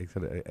 He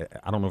said,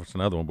 I don't know if it's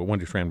another one, but one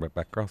just ran back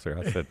across there.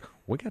 I said,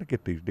 we got to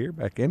get these deer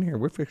back in here.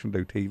 We're fixing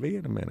to do TV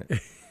in a minute.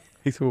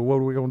 He said, well, what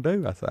are we going to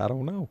do? I said, I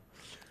don't know.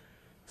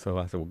 So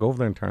I said, well, go over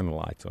there and turn the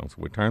lights on. So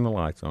we turn the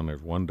lights on.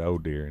 There's one doe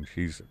deer, and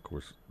she's, of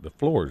course, the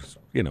floor's,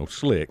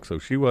 slick, so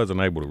she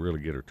wasn't able to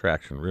really get her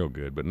traction real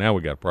good. But now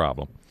we got a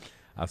problem.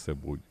 I said,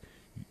 well,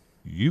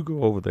 you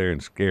go over there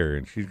and scare her,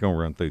 and she's going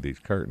to run through these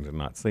curtains and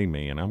not see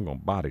me, and I'm going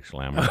to body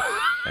slam her,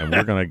 and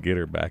we're going to get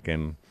her back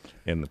in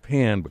the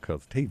pen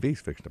because TV's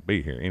fixing to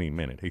be here any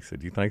minute. He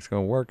said, you think it's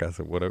going to work? I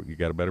said, what, you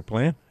got a better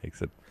plan? He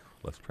said,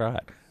 let's try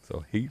it.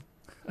 So he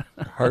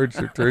herds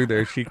her through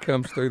there. She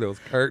comes through those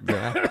curtains.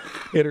 I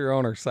hit her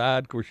on her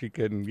side. Of course, she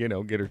couldn't,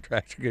 get her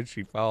traction good.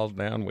 She falls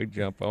down. We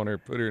jump on her,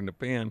 put her in the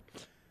pen.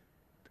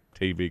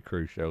 TV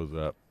crew shows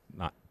up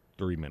not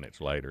 3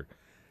 minutes later,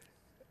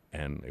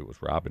 and it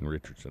was Robin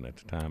Richardson at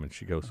the time. And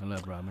she goes, I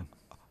love Robin.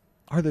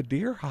 Are the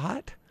deer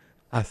hot?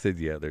 I said,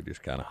 yeah, they're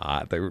just kind of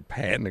hot. They were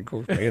panting. Of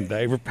course, me and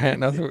Dave were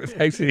panting. I said,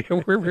 hey, see,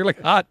 we're really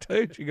hot,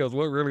 too. She goes,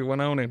 what really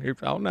went on in here?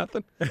 Oh,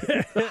 nothing.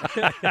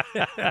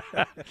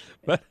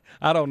 But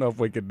I don't know if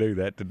we could do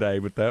that today,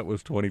 but that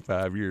was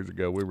 25 years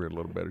ago. We were in a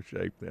little better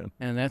shape then.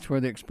 And that's where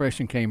the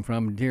expression came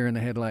from, deer in the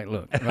headlight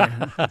look.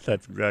 Right?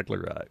 That's exactly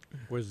right.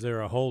 Was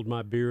there a hold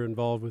my beer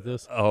involved with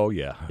this? Oh,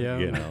 yeah.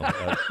 Yeah.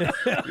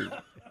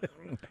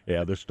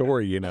 Yeah, the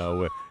story,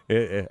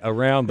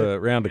 around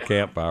the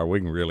campfire, we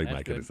can really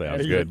make it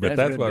sound good, but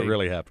that's what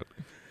really happened.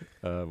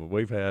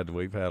 We've had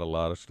a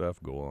lot of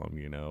stuff go on,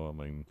 I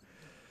mean,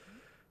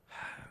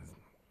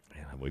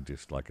 we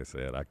just, like I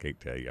said, I can't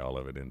tell you all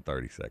of it in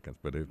 30 seconds,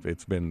 but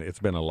it's been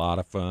a lot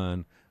of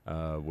fun.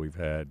 We've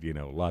had,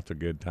 lots of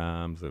good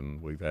times,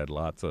 and we've had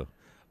lots of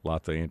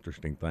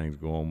interesting things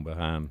going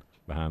behind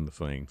the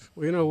scenes.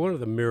 Well, one of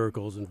the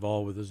miracles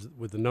involved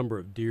with the number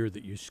of deer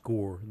that you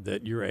score,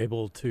 that you're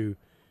able to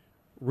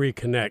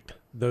reconnect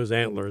those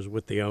antlers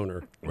with the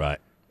owner. Right.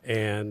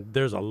 And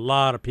there's a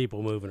lot of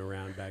people moving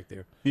around back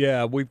there.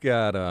 Yeah, we've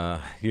got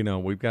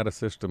a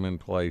system in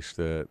place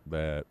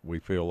that we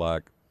feel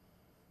like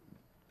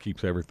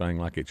keeps everything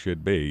like it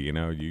should be.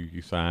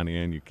 You sign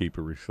in, you keep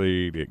a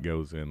receipt, it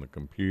goes in the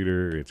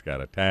computer, it's got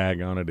a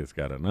tag on it, it's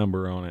got a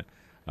number on it.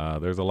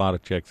 There's a lot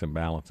of checks and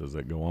balances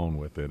that go on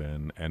with it,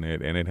 and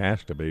it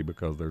has to be,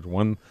 because there's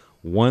one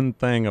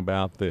thing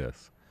about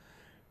this: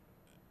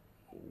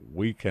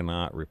 we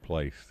cannot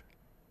replace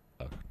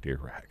a deer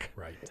rack.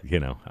 Right.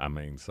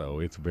 So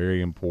it's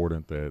very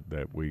important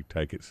that we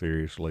take it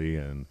seriously,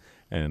 and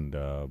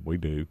we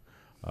do.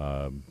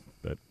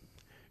 But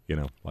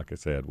like I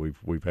said,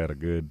 we've had a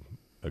good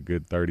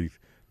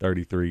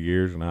 33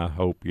 years, and I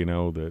hope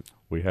that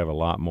we have a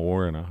lot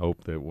more, and I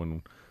hope that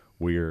when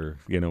we are,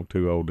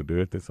 too old to do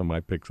it, that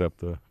somebody picks up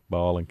the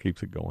ball and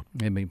keeps it going.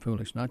 It'd be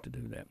foolish not to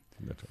do that.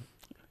 That's right.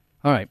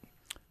 All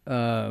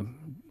right.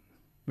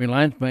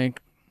 Reliance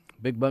Bank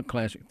Big Buck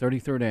Classic,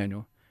 33rd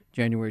Annual,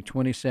 January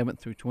 27th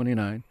through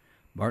 29th,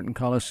 Barton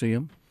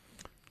Coliseum.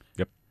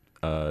 Yep.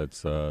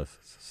 It's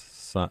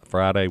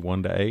Friday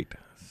 1 to 8,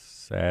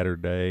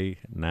 Saturday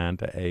 9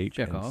 to 8,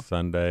 Check and off.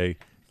 Sunday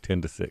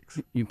 10 to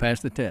 6. You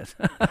passed the test.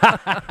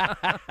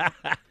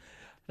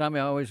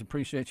 Tommy, I always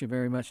appreciate you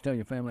very much. Tell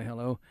your family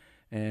hello.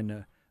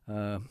 And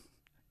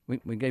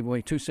we gave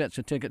away 2 sets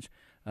of tickets.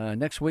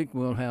 Next week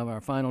we'll have our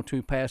final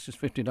 2 passes,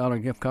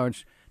 $50 gift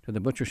cards to to the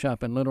Butcher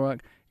Shop in Little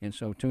Rock. And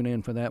so tune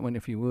in for that one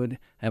if you would.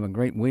 Have a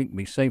great week.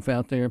 Be safe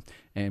out there.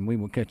 And we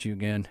will catch you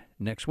again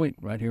next week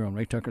right here on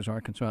Ray Tucker's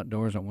Arkansas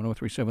Outdoors on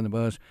 103.7 The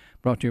Buzz.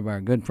 Brought to you by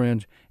our good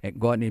friends at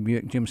Gwatney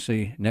Buick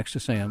GMC next to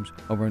Sam's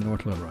over in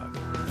North Little Rock.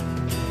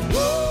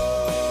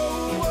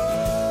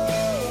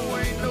 Whoa,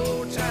 ain't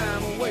no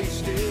time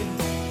wasted.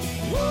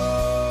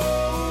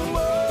 Whoa,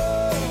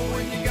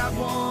 when you got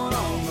one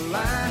on the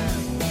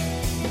line.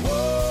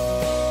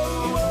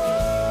 Whoa,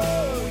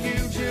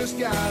 you just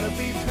gotta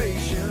be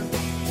patient.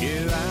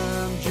 Yeah,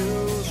 I'm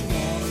just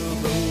one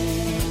of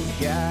those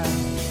guys.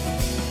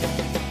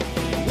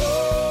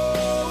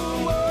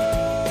 Whoa,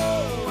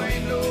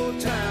 ain't no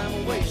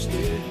time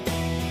wasted.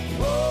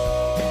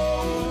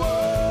 Whoa,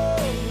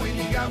 when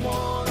you got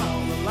one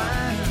on the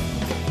line.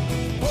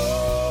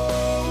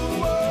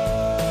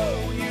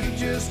 Whoa, you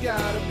just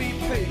gotta be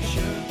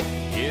patient.